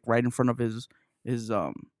that was like right in front of his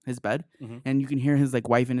bed, Mhm. and you can hear his like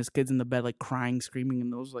wife and his kids in the bed like crying, screaming,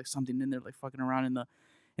 and there was like something in there like fucking around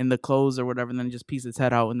in the clothes or whatever, and then he just pees his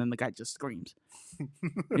head out and then the guy just screams.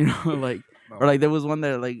 You know, like No. or like there was one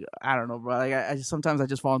that like I don't know, bro. Like I just sometimes I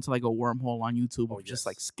just fall into like a wormhole on YouTube Oh, of just yes.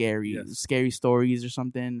 like scary Yes. stories or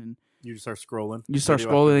something, and You start scrolling. you start video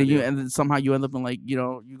after scrolling video. and then somehow you end up in like, you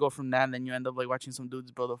know, you go from that and then you end up like watching some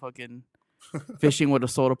dudes build a fucking fishing with a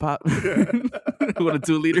soda pop with a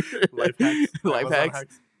 2-liter. Life hacks. Life Amazon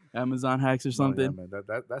hacks. Amazon hacks or No, yeah, something.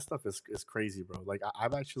 man. That stuff is crazy, bro. Like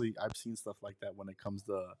I've seen stuff like that when it comes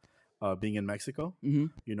to being in Mexico. Mm-hmm.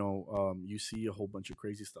 You know, you see a whole bunch of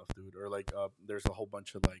crazy stuff, dude. Or like there's a whole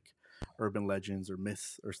bunch of like urban legends or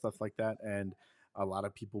myths or stuff like that, and a lot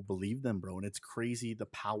of people believe them, bro. And it's crazy the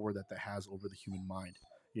power that has over the human mind.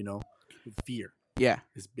 You know, fear Yeah.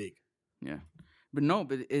 is big. But no,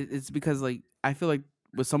 but it's because like I feel like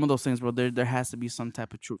with some of those things, bro, there has to be some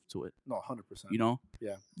type of truth to it. No, 100%. You know?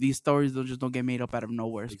 Yeah. These stories don't get made up out of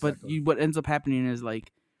nowhere. But Exactly. what ends up happening is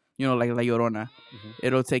like, you know, like La Llorona. Mhm.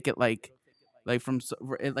 It'll take it like from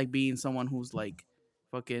it like being someone who's like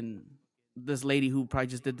fucking this lady who probably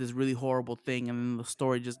just did this really horrible thing, and then the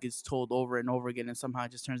story just gets told over and over again, and somehow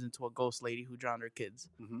it just turns into a ghost lady who drowned her kids.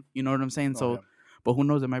 Mhm. You know what I'm saying? No, So, yeah. but who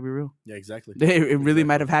knows? It might be real. Yeah, exactly. It really Exactly.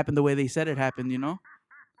 might have happened the way they said it happened. You know.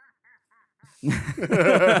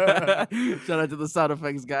 Shout out to the sound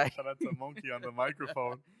effects guy. Shout out to Monkey on the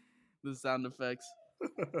microphone. The sound effects.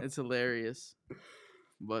 It's hilarious.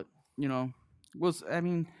 But, you know, I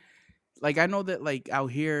mean, like I know that like out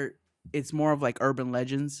here it's more of like urban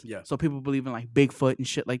legends. Yeah. So people believe in like Bigfoot and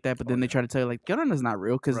shit like that, but then they yeah. try to tell you like Llorona's not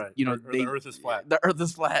real because Right. you know Or the Earth is flat. The Earth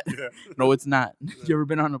is flat. Yeah. No, it's not. You ever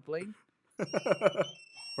been on a plane?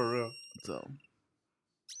 For real. So.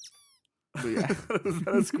 But yeah. Is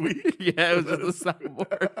that a squeak? Yeah, it was just a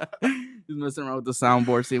soundboard. Just messing around with the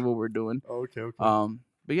soundboard, see what we're doing. Okay.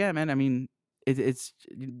 But yeah, man. I mean, it's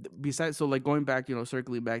besides so like going back, you know,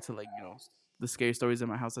 circling back to like you know the scary stories in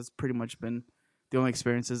my house. That's pretty much been the only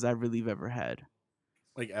experiences I really have ever had.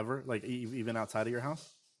 Like ever? Like even outside of your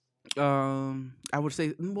house? I would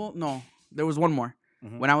say well, no. There was one more.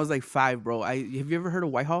 Mhm. When I was like 5, bro. Have you ever heard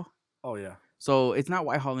of Whitehall? Oh yeah. So it's not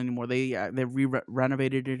Whitehall anymore. They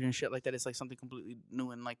renovated it and shit like that. It's like something completely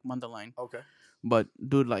new in like Mundelein. Okay. But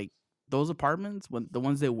dude, like those apartments, when the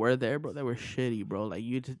ones that were there, bro, they were shitty, bro. Like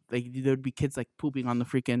there'd be kids like pooping on the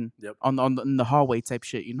freaking Yep. in the hallway type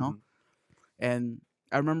shit, you know. Mhm. And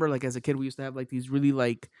I remember like as a kid, we used to have like these really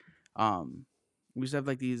like we used to have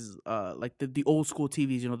like these like the old school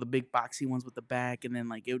TVs, you know, the big boxy ones with the back, and then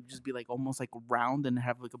like it would just be like almost like round and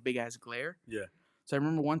have like a big ass glare. Yeah. So I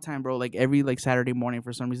remember one time, bro, like every like Saturday morning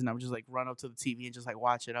for some reason I would just like run up to the TV and just like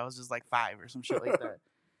watch it. I was just like 5 or some shit like that.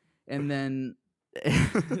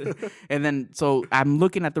 And then so I'm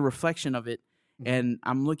looking at the reflection of it, and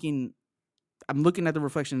I'm looking at the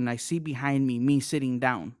reflection and I see behind me sitting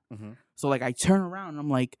down. Mhm. So like I turn around and I'm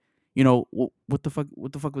like, you know, what the fuck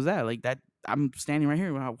was that? Like that I'm standing right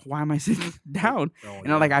here. Why am I sitting down? Oh,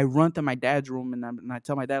 And I run to my dad's room and I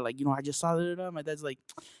tell my dad, like, I just saw it. My dad's like,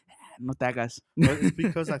 not that, guys. But it's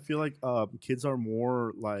because I feel like kids are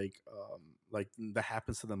more like that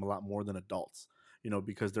happens to them a lot more than adults.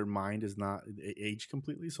 Because their mind is not aged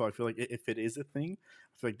completely. So I feel like if it is a thing,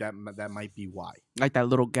 I feel like that might be why. Like that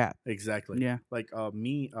little gap. Exactly. Yeah. Like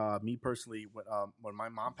me personally, when my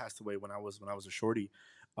mom passed away when I was a shorty,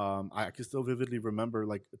 I can still vividly remember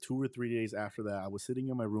like 2 or 3 days after that, I was sitting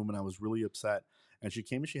in my room and I was really upset. And she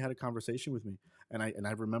came and she had a conversation with me, and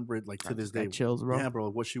I remember it like to this day. Chills, bro. Yeah,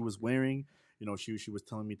 bro. What she was wearing, she was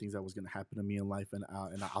telling me things that was gonna happen to me in life, and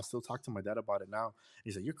I'll still talk to my dad about it now.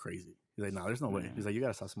 He's like, "You're crazy." He's like, "No, there's no way." He's like, "You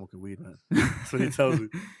gotta stop smoking weed, man." That's what he tells me.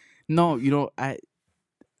 No, I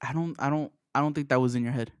don't think that was in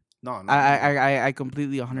your head. No. I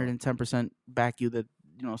completely 110% back you that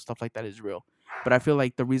stuff like that is real. But I feel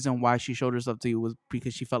like the reason why she showed herself to you was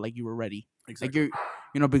because she felt like you were ready. Exactly.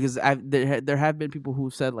 Like because there have been people who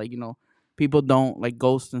said like people don't like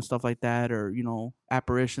ghosts and stuff like that, or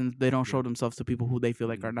apparitions. They don't show themselves to people who they feel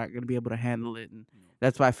like are not going to be able to handle it, and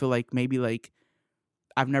that's why I feel like maybe like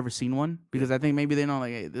I've never seen one because I think maybe they know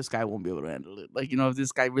like, hey, this guy won't be able to handle it. Like if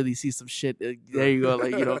this guy really sees some shit, there you go.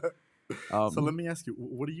 Like So let me ask you,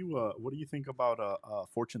 what do you think about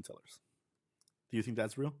fortune tellers? Do you think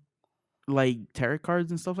that's real? Like tarot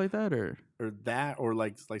cards and stuff like that, or that, or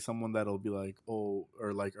like someone that'll be like, oh,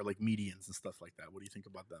 or like mediums and stuff like that. What do you think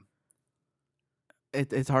about them?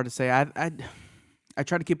 It's hard to say. I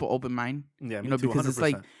try to keep an open mind. Yeah, because 100%. It's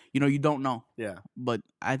like you don't know. Yeah, but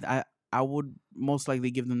I would most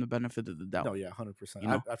likely give them the benefit of the doubt. No, yeah,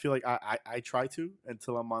 100%. I feel like I try to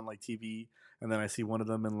until I'm on like TV, and then I see one of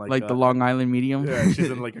them in like the Long Island medium. Yeah,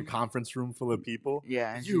 she's in like a conference room full of people.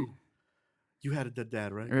 Yeah, you had a dead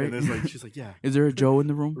dad, right? And it's like she's like, yeah. Is there a Joe in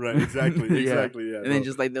the room? Right, exactly, exactly, yeah. And then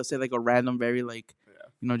just like they'll say like a random, very like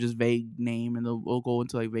just vague name, and they'll go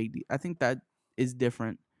into like vague. I think that is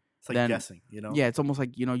different. It's like guessing, Yeah, it's almost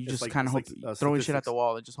like you just kind of hope throwing shit at the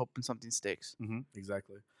wall and just hoping something sticks.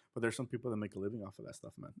 Exactly. But there's some people that make a living off of that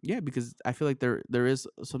stuff, man. Yeah, because I feel like there is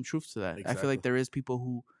some truth to that. Exactly. I feel like there is people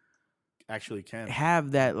who actually can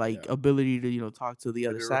have that ability to talk to the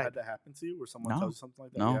other side. Have you ever had that happen to you, where someone tells you something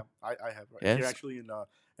like that? No. Yeah, I have. Right? Yes. Here actually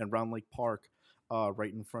in Round Lake Park,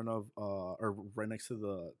 right in front of or right next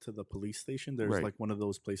to the police station, there's like one of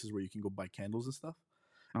those places where you can go buy candles and stuff.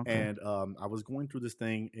 Okay. And I was going through this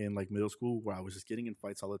thing in like middle school where I was just getting in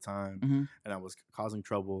fights all the time, and I was causing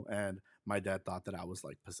trouble, and my dad thought that I was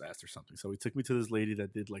like possessed or something. So he took me to this lady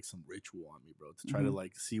that did like some ritual on me, bro, to try to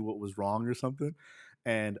like see what was wrong or something.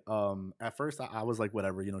 And at first I was like,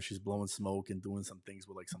 whatever, she's blowing smoke and doing some things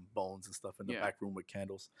with like some bones and stuff in the back room with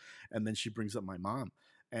candles. And then she brings up my mom.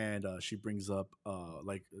 And she brings up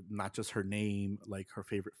like not just her name, like her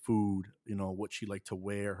favorite food, what she liked to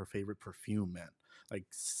wear, her favorite perfume, man. Like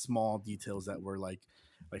small details that were like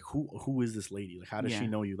who is this lady? Like, how does she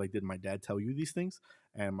know you? Like, did my dad tell you these things?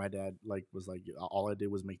 And my dad like was like, all I did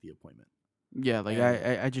was make the appointment. Yeah, like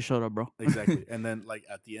I just showed up, bro. Exactly. And then like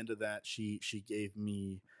at the end of that, she gave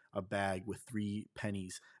me a bag with 3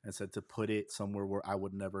 pennies and said to put it somewhere where I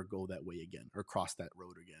would never go that way again, or cross that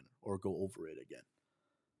road again, or go over it again.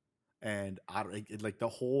 And I like the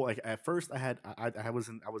whole like at first I was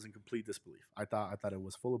in complete disbelief. I thought it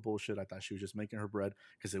was full of bullshit. I thought she was just making her bread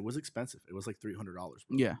because it was expensive. It was like $300.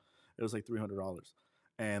 Yeah, it was like $300.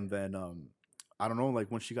 And then I don't know, like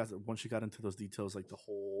once she got into those details, like the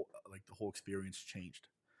whole experience changed.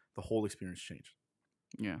 The whole experience changed.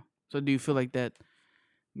 Yeah. So do you feel like that?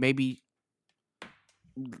 Maybe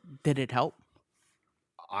did it help?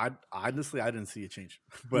 Honestly, I didn't see a change,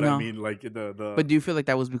 but no. I mean, like the. But do you feel like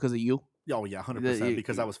that was because of you? Oh yeah, 100%.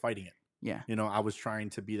 Because I was fighting it. Yeah. I was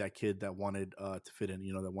trying to be that kid that wanted to fit in.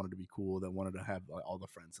 That wanted to be cool, that wanted to have all the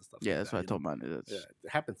friends and stuff. Yeah, like that's that, what I told mine. Yeah, it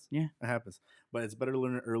happens. Yeah, it happens. But it's better to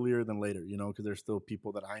learn it earlier than later. Because there's still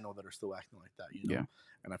people that I know that are still acting like that. Yeah.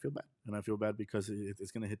 And I feel bad. And I feel bad because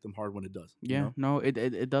it's gonna hit them hard when it does. Yeah. No,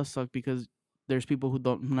 it does suck because there's people who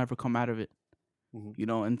never come out of it.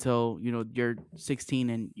 Until you're 16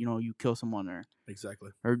 and you kill someone, or exactly,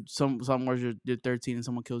 or somewhere you're 13 and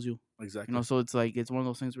someone kills you. Exactly. So it's like it's one of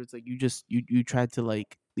those things where it's like you try to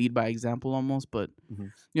like lead by example almost, but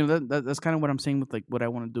that's kind of what I'm saying with like what I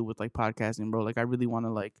want to do with like podcasting, bro. Like I really want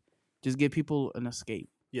to like just give people an escape.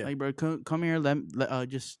 Yeah. Like, bro, come here,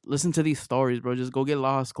 just listen to these stories, bro. Just go get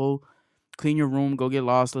lost, go clean your room, go get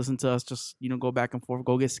lost, listen to us, just go back and forth,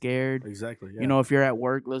 go get scared. Exactly. Yeah. If you're at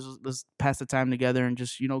work, let's pass the time together and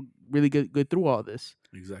just really get through all this.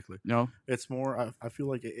 Exactly. It's more. I feel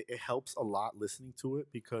like it helps a lot listening to it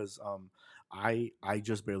because I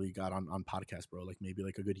just barely got on podcast, bro. Like maybe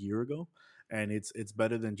like a good year ago, and it's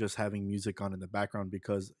better than just having music on in the background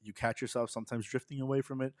because you catch yourself sometimes drifting away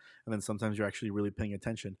from it, and then sometimes you're actually really paying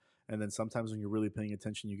attention. And then sometimes when you're really paying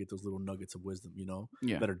attention, you get those little nuggets of wisdom,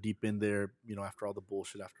 that are deep in there, after all the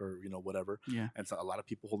bullshit, after, whatever. Yeah. And so a lot of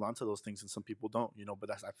people hold on to those things and some people don't, but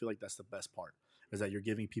I feel like that's the best part is that you're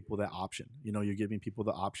giving people that option. You're giving people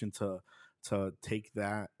the option to take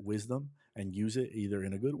that wisdom and use it either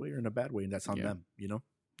in a good way or in a bad way. And that's on them, No,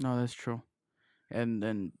 that's true.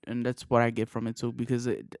 And that's what I get from it too, because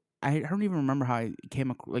I don't even remember how I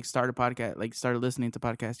started podcast, started listening to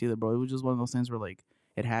podcasts either, bro. It was just one of those things where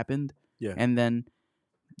it happened. Yeah. And then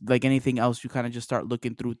like anything else, you kind of just start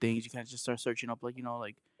looking through things. You kind of just start searching up like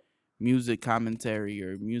music commentary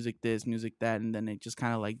or music this, music that, and then it just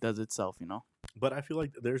kind of does itself, But I feel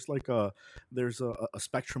like there's a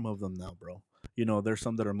spectrum of them now, bro. There's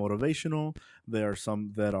some that are motivational. There are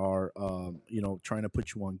some that are, trying to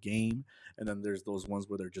put you on game. And then there's those ones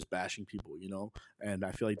where they're just bashing people, And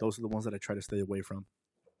I feel like those are the ones that I try to stay away from.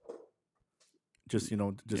 Just,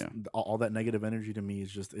 all that negative energy to me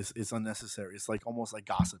is just, it's unnecessary. It's almost like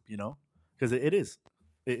gossip, because it is.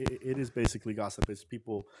 It is basically gossip. It's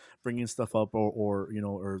people bringing stuff up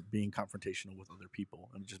or being confrontational with other people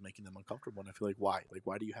and just making them uncomfortable. And I feel like, why?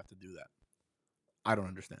 Why do you have to do that? I don't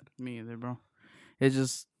understand. Me either, bro. It's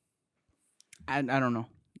just, I don't know.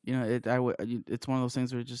 It's one of those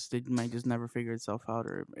things where it might just never figure itself out,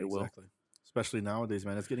 or it will. Exactly. Especially nowadays,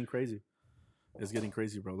 man. It's getting crazy. It's getting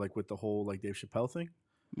crazy, bro. With the whole Dave Chappelle thing,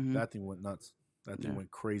 that thing went nuts. That thing went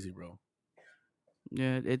crazy, bro.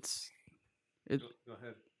 Yeah, Go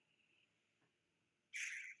ahead.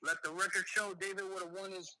 Let the record show David would have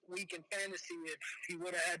won his week in fantasy if he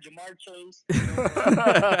would have had Jamar Chase.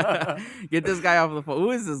 Get this guy off the phone.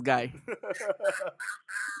 Who is this guy?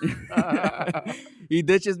 He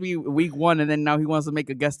ditches me week 1, and then now he wants to make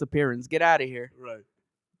a guest appearance. Get out of here. Right.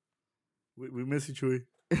 We miss you, Chewy.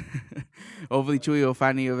 Hopefully, Chewy will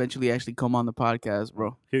finally eventually actually come on the podcast,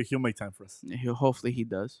 bro. He'll make time for us. Hopefully he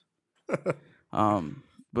does.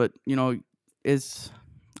 But it's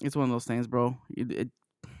one of those things, bro.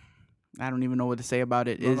 I don't even know what to say about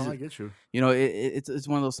it. No, I get you. It's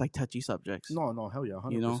one of those touchy subjects. No, hell yeah,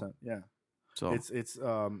 100%. Yeah. So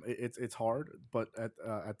it's hard, but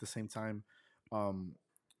at the same time,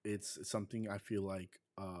 it's something I feel like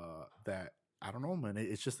that I don't know, man.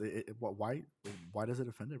 It's just why does it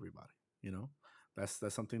offend everybody?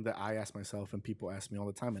 That's something that I ask myself, and people ask me all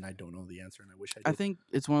the time, and I don't know the answer, and I wish I did. I think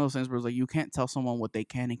it's one of those things where it's you can't tell someone what they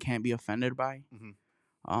can and can't be offended by.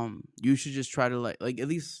 Mm-hmm. You should just try to at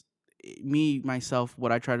least me myself.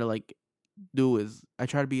 What I try to do is I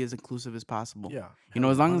try to be as inclusive as possible. Yeah,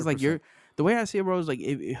 as long as 100%. the way I see it, bro, is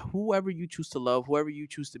if whoever you choose to love, whoever you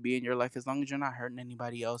choose to be in your life, as long as you're not hurting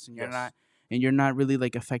anybody else and you're not really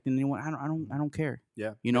affecting anyone, I don't care.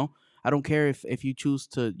 Yeah. I don't care if you choose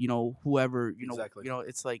to, whoever, Exactly.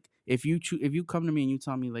 It's if you come to me and you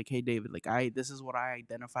tell me hey David, this is what I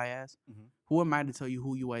identify as. Mm-hmm. Who am I to tell you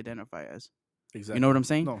who you identify as? Exactly. You know what I'm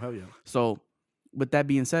saying? No, hell yeah. So, with that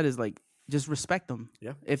being said, is just respect them.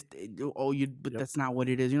 Yeah. But that's not what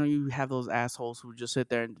it is. You have those assholes who just sit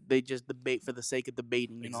there and they just debate for the sake of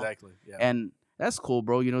debating. Exactly. Yeah. And that's cool,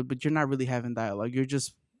 bro. But you're not really having dialogue.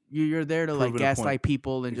 You're there to Proving a gaslight point.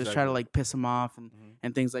 people and just try to Exactly. piss them off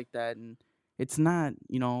and things like that. And it's not,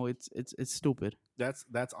 it's stupid.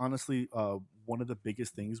 That's honestly one of the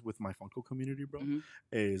biggest things with my Funko community, bro. Mhm.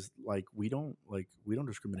 Is we don't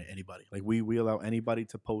discriminate anybody. We allow anybody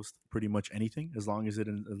to post pretty much anything as long as it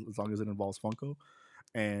involves Funko.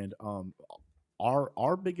 And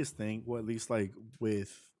our biggest thing, well, at least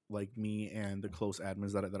with me and the close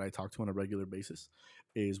admins that I talk to on a regular basis,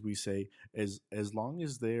 is we say as long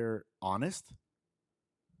as they're honest,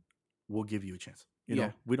 we'll give you a chance.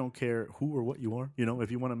 We don't care who or what you are.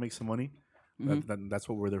 If you want to make some money, then that's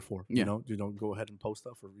what we're there for. Yeah. You don't go ahead and post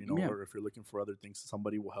stuff, or or if you're looking for other things,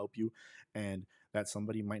 somebody will help you, and that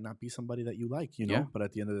somebody might not be somebody that you like, Yeah. But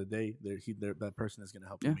at the end of the day, that person is going to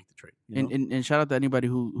help you make the trade. And shout out to anybody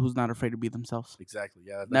who's not afraid to be themselves. Exactly.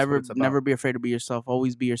 Yeah. That's what it's about. Never be afraid to be yourself.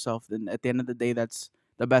 Always be yourself. And at the end of the day, that's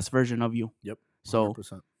the best version of you. Yep. So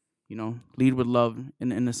 100%. lead with love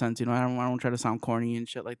in a sense. I don't try to sound corny and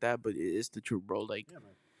shit like that, but it's the truth, bro. Yeah,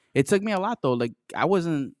 man. It took me a lot though. I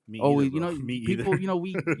wasn't Me always, either, bro. Me people, either.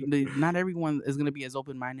 we not everyone is gonna be as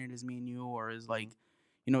open minded as me and you, or as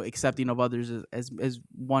accepting of others as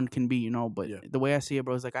one can be, but Yeah. the way I see it,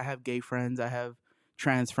 bro, is like I have gay friends, I have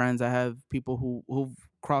trans friends, I have people who've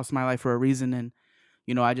crossed my life for a reason, and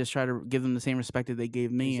I just try to give them the same respect that they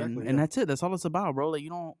gave me, Exactly, and yeah. that's it. That's all it's about, bro. Like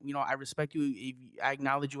I respect you. If I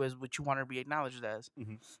acknowledge you as what you want to be acknowledged as.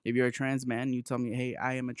 Mhm. If you're a trans man, you tell me, hey,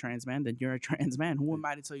 I am a trans man, then you're a trans man. Who am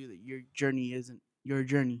I to tell you that your journey isn't your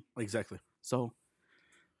journey? Exactly. So,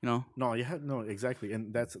 No, you have no exactly,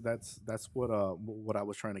 and that's what I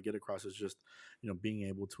was trying to get across is just being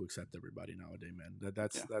able to accept everybody nowadays, man.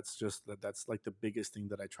 That's like the biggest thing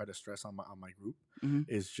that I try to stress on my group Mhm.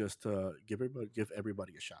 is just to give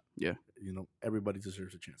everybody a shot. Yeah. Everybody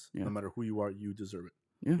deserves a chance. Yeah. No matter who you are, you deserve it.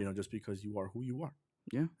 Yeah. Just because you are who you are.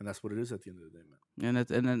 Yeah. And that's what it is at the end of the day, man.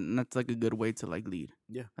 And that's like a good way to like lead.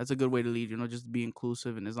 Yeah. That's a good way to lead. Just be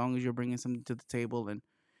inclusive, and as long as you're bringing something to the table, and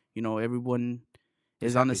everyone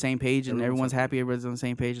is on the happy. same page, and everyone's happy. happy, everyone's on the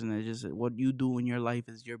same page, and it's just what you do in your life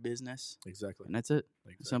is your business, Exactly. and that's it.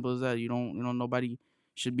 Exactly. Simple as that. Nobody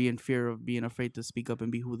should be in fear of being afraid to speak up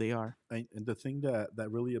and be who they are. And the thing that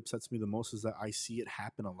really upsets me the most is that I see it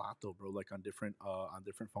happen a lot though, bro. Like on different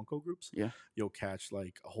Funko groups, Yeah. you'll catch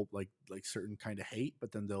like a whole like certain kind of hate,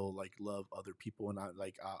 but then they'll like love other people, and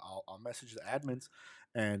I'll message the admins,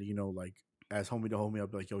 and like as homie to homie, I'll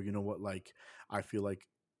be like, yo, you know what? Like I feel like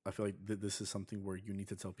this is something where you need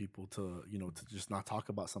to tell people to to just not talk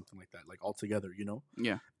about something like that, like altogether,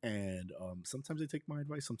 Yeah. And sometimes they take my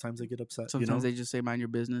advice, sometimes they get upset. Sometimes they just say mind your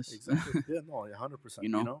business. Exactly. Yeah, no,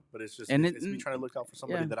 100%. But it's just And it's me trying to look out for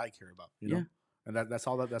somebody yeah. that I care about. You Yeah. know, and that's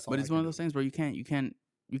all. That's all. But I it's can one of do. those things, bro.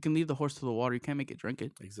 You can lead the horse to the water. You can't make it drink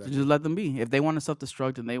it. So Exactly. just let them be. If they want to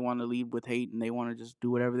self-destruct and they want to lead with hate and they want to just do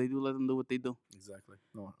whatever they do, let them do what they do. Exactly.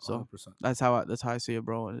 No, So 100%. that's how I see it,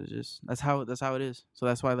 bro. And it's just that's how it is. So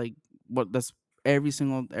that's why that's every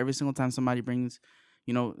single time somebody brings,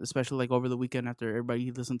 especially like over the weekend after everybody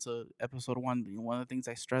listened to episode 1, one of the things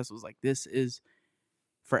I stressed was like, this is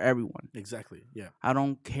for everyone. Exactly. Yeah. I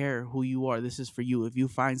don't care who you are. This is for you. If you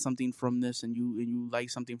find something from this and you like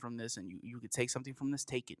something from this and you could take something from this,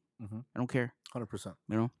 take it. Mhm. I don't care. 100%.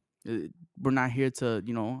 We're not here to,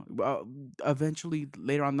 eventually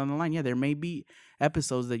later on down the line, there may be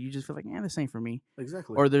episodes that you just feel like, this ain't for me.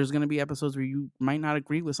 Exactly. Or there's going to be episodes where you might not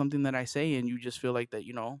agree with something that I say and you just feel like that,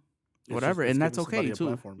 whatever. It's and that's giving somebody okay a too.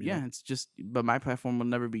 platform, It's just, but my platform will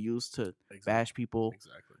never be used to bash people.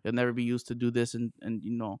 Exactly. It'll never be used to do this and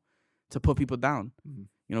to put people down. Mhm.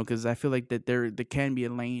 Because I feel like that there can be a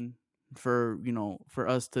lane for for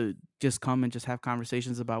us to just come and just have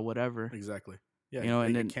conversations about whatever. Exactly. Yeah.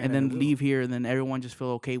 And then leave here and then everyone just feel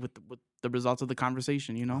okay with the results of the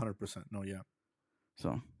conversation. 100%. No. Yeah.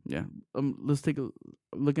 So yeah, let's take a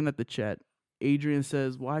looking at the chat. Adrian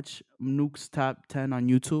says, "Watch Nuke's top 10 on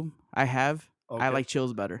YouTube." I have. Okay. I like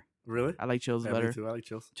Chills better. Really? I like Chills Yeah, better. me too. I like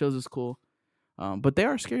Chills. Chills is cool. But they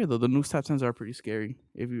are scary though. The Nuke's top 10s are pretty scary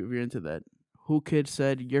if you're into that. Who Kid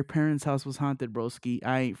said your parents' house was haunted, broski.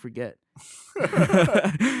 I ain't forget.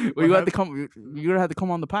 Well, you have to come. You're gonna have to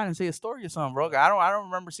come on the pod and say a story or something, bro. I don't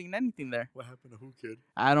remember seeing anything there. What happened to Who Kid?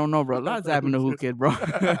 I don't know, bro. Lots happened to Who Kid, bro.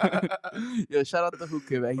 Yo, shout out to Who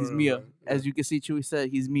Kid, man. He's Alright, Mia. man. As you can see, Chewy said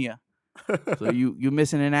he's Mia. So you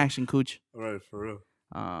missing in action, Cooch. Right, for real.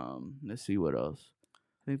 Let's see what else.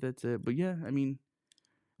 I think that's it. But yeah, I mean,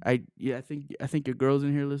 I think your girl's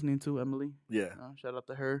in here listening too, Emily. Yeah. Shout out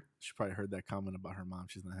to her. She probably heard that comment about her mom.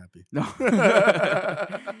 She's not happy. No.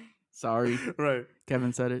 Sorry. Right.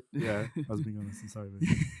 Kevin said it. Yeah. I was being honest. I'm sorry,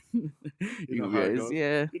 man. You know how it guys, goes.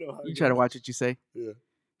 yeah. You know how You it try to goes. watch what you say. Yeah.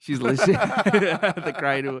 She's legit. The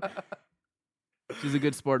cry to it. She's a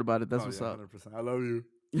good sport about it. That's Oh, what's yeah, up. 100%. I love you.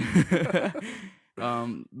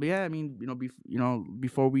 But yeah, I mean,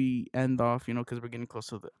 before we end off, because we're getting close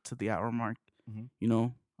to the hour mark, Mhm.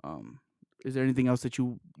 Is there anything else that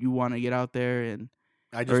you want to get out there? And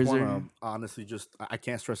I Or just is want there- to honestly I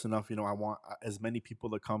can't stress enough. I want as many people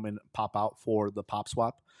to come and pop out for the Pop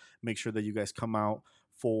Swap. Make sure that you guys come out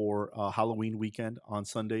for Halloween weekend on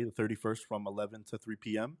Sunday, the 31st from 11 to 3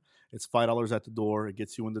 p.m. It's $5 at the door. It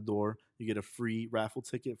gets you in the door. You get a free raffle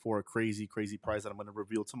ticket for a crazy, crazy prize that I'm going to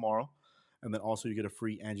reveal tomorrow. And then also you get a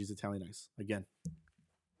free Angie's Italian Ice. Again,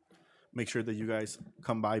 make sure that you guys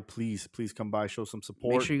come by. Please come by. Show some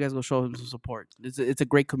support. make sure you guys go show him some support. It's a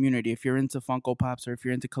great community. If you're into Funko Pops or if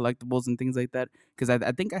you're into collectibles and things like that, because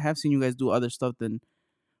I think I have seen you guys do other stuff than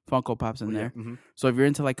Funko Pops in Yeah, there. mhm. So if you're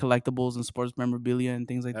into like collectibles and sports memorabilia and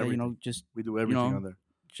things like that, Everything. just We do everything know, on there.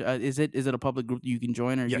 Is it a public group that you can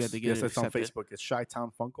join or you Yes, have to get it it's on accepted? Facebook. It's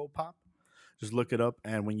Chi-Town Funko Pop. Just look it up,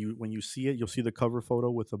 and when you see it, you'll see the cover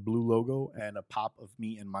photo with a blue logo and a pop of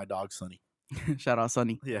me and my dog Sunny. Shout out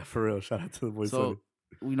Sunny. Yeah, for real. Shout out to the boy So Sunny.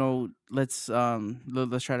 let's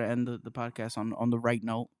try to end the podcast on the right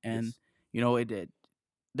note. And Yes. it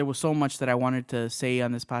there was so much that I wanted to say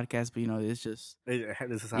on this podcast, but it's just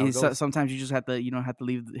This is how it goes. sometimes you just have to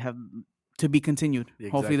have to be continued. Yeah,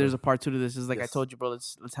 Hopefully there's exactly. a part 2 to this. Just like I Yes. told you, bro,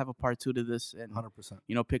 let's have a part 2 to this and 100%.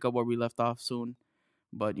 pick up where we left off soon.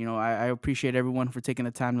 But I appreciate everyone for taking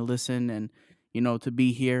the time to listen and to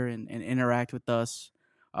be here and interact with us.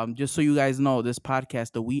 Just so you guys know, this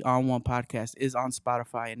podcast, the We On One podcast, is on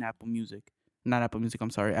Spotify and Apple Music. Not Apple Music, I'm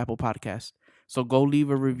sorry, Apple Podcast. So go leave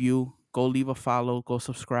a review, go leave a follow, go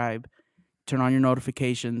subscribe, turn on your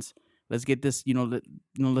notifications. Let's get this,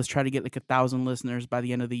 let's try to get like 1,000 listeners by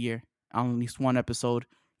the end of the year on at least one episode.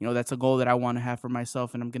 That's a goal that I want to have for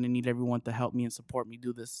myself, and I'm going to need everyone to help me and support me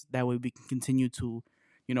do this. That way we can continue to,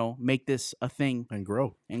 make this a thing And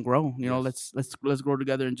grow. Yes. Let's grow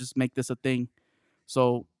together and just make this a thing.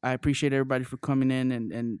 So I appreciate everybody for coming in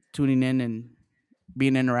and tuning in and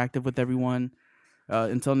being interactive with everyone.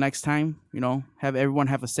 Until next time, have everyone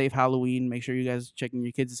have a safe Halloween. Make sure you guys checking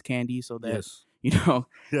your kids' candy so that Yes.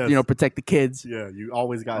 yes. Protect the kids. Yeah, you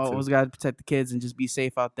always got Always got to protect the kids and just be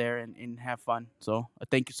safe out there and have fun. So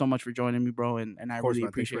thank you so much for joining me, bro, and I Of course, really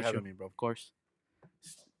man. Thanks for appreciate having you. me, bro. Of course.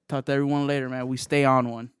 Talk to everyone later, man. We stay on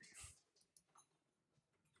one.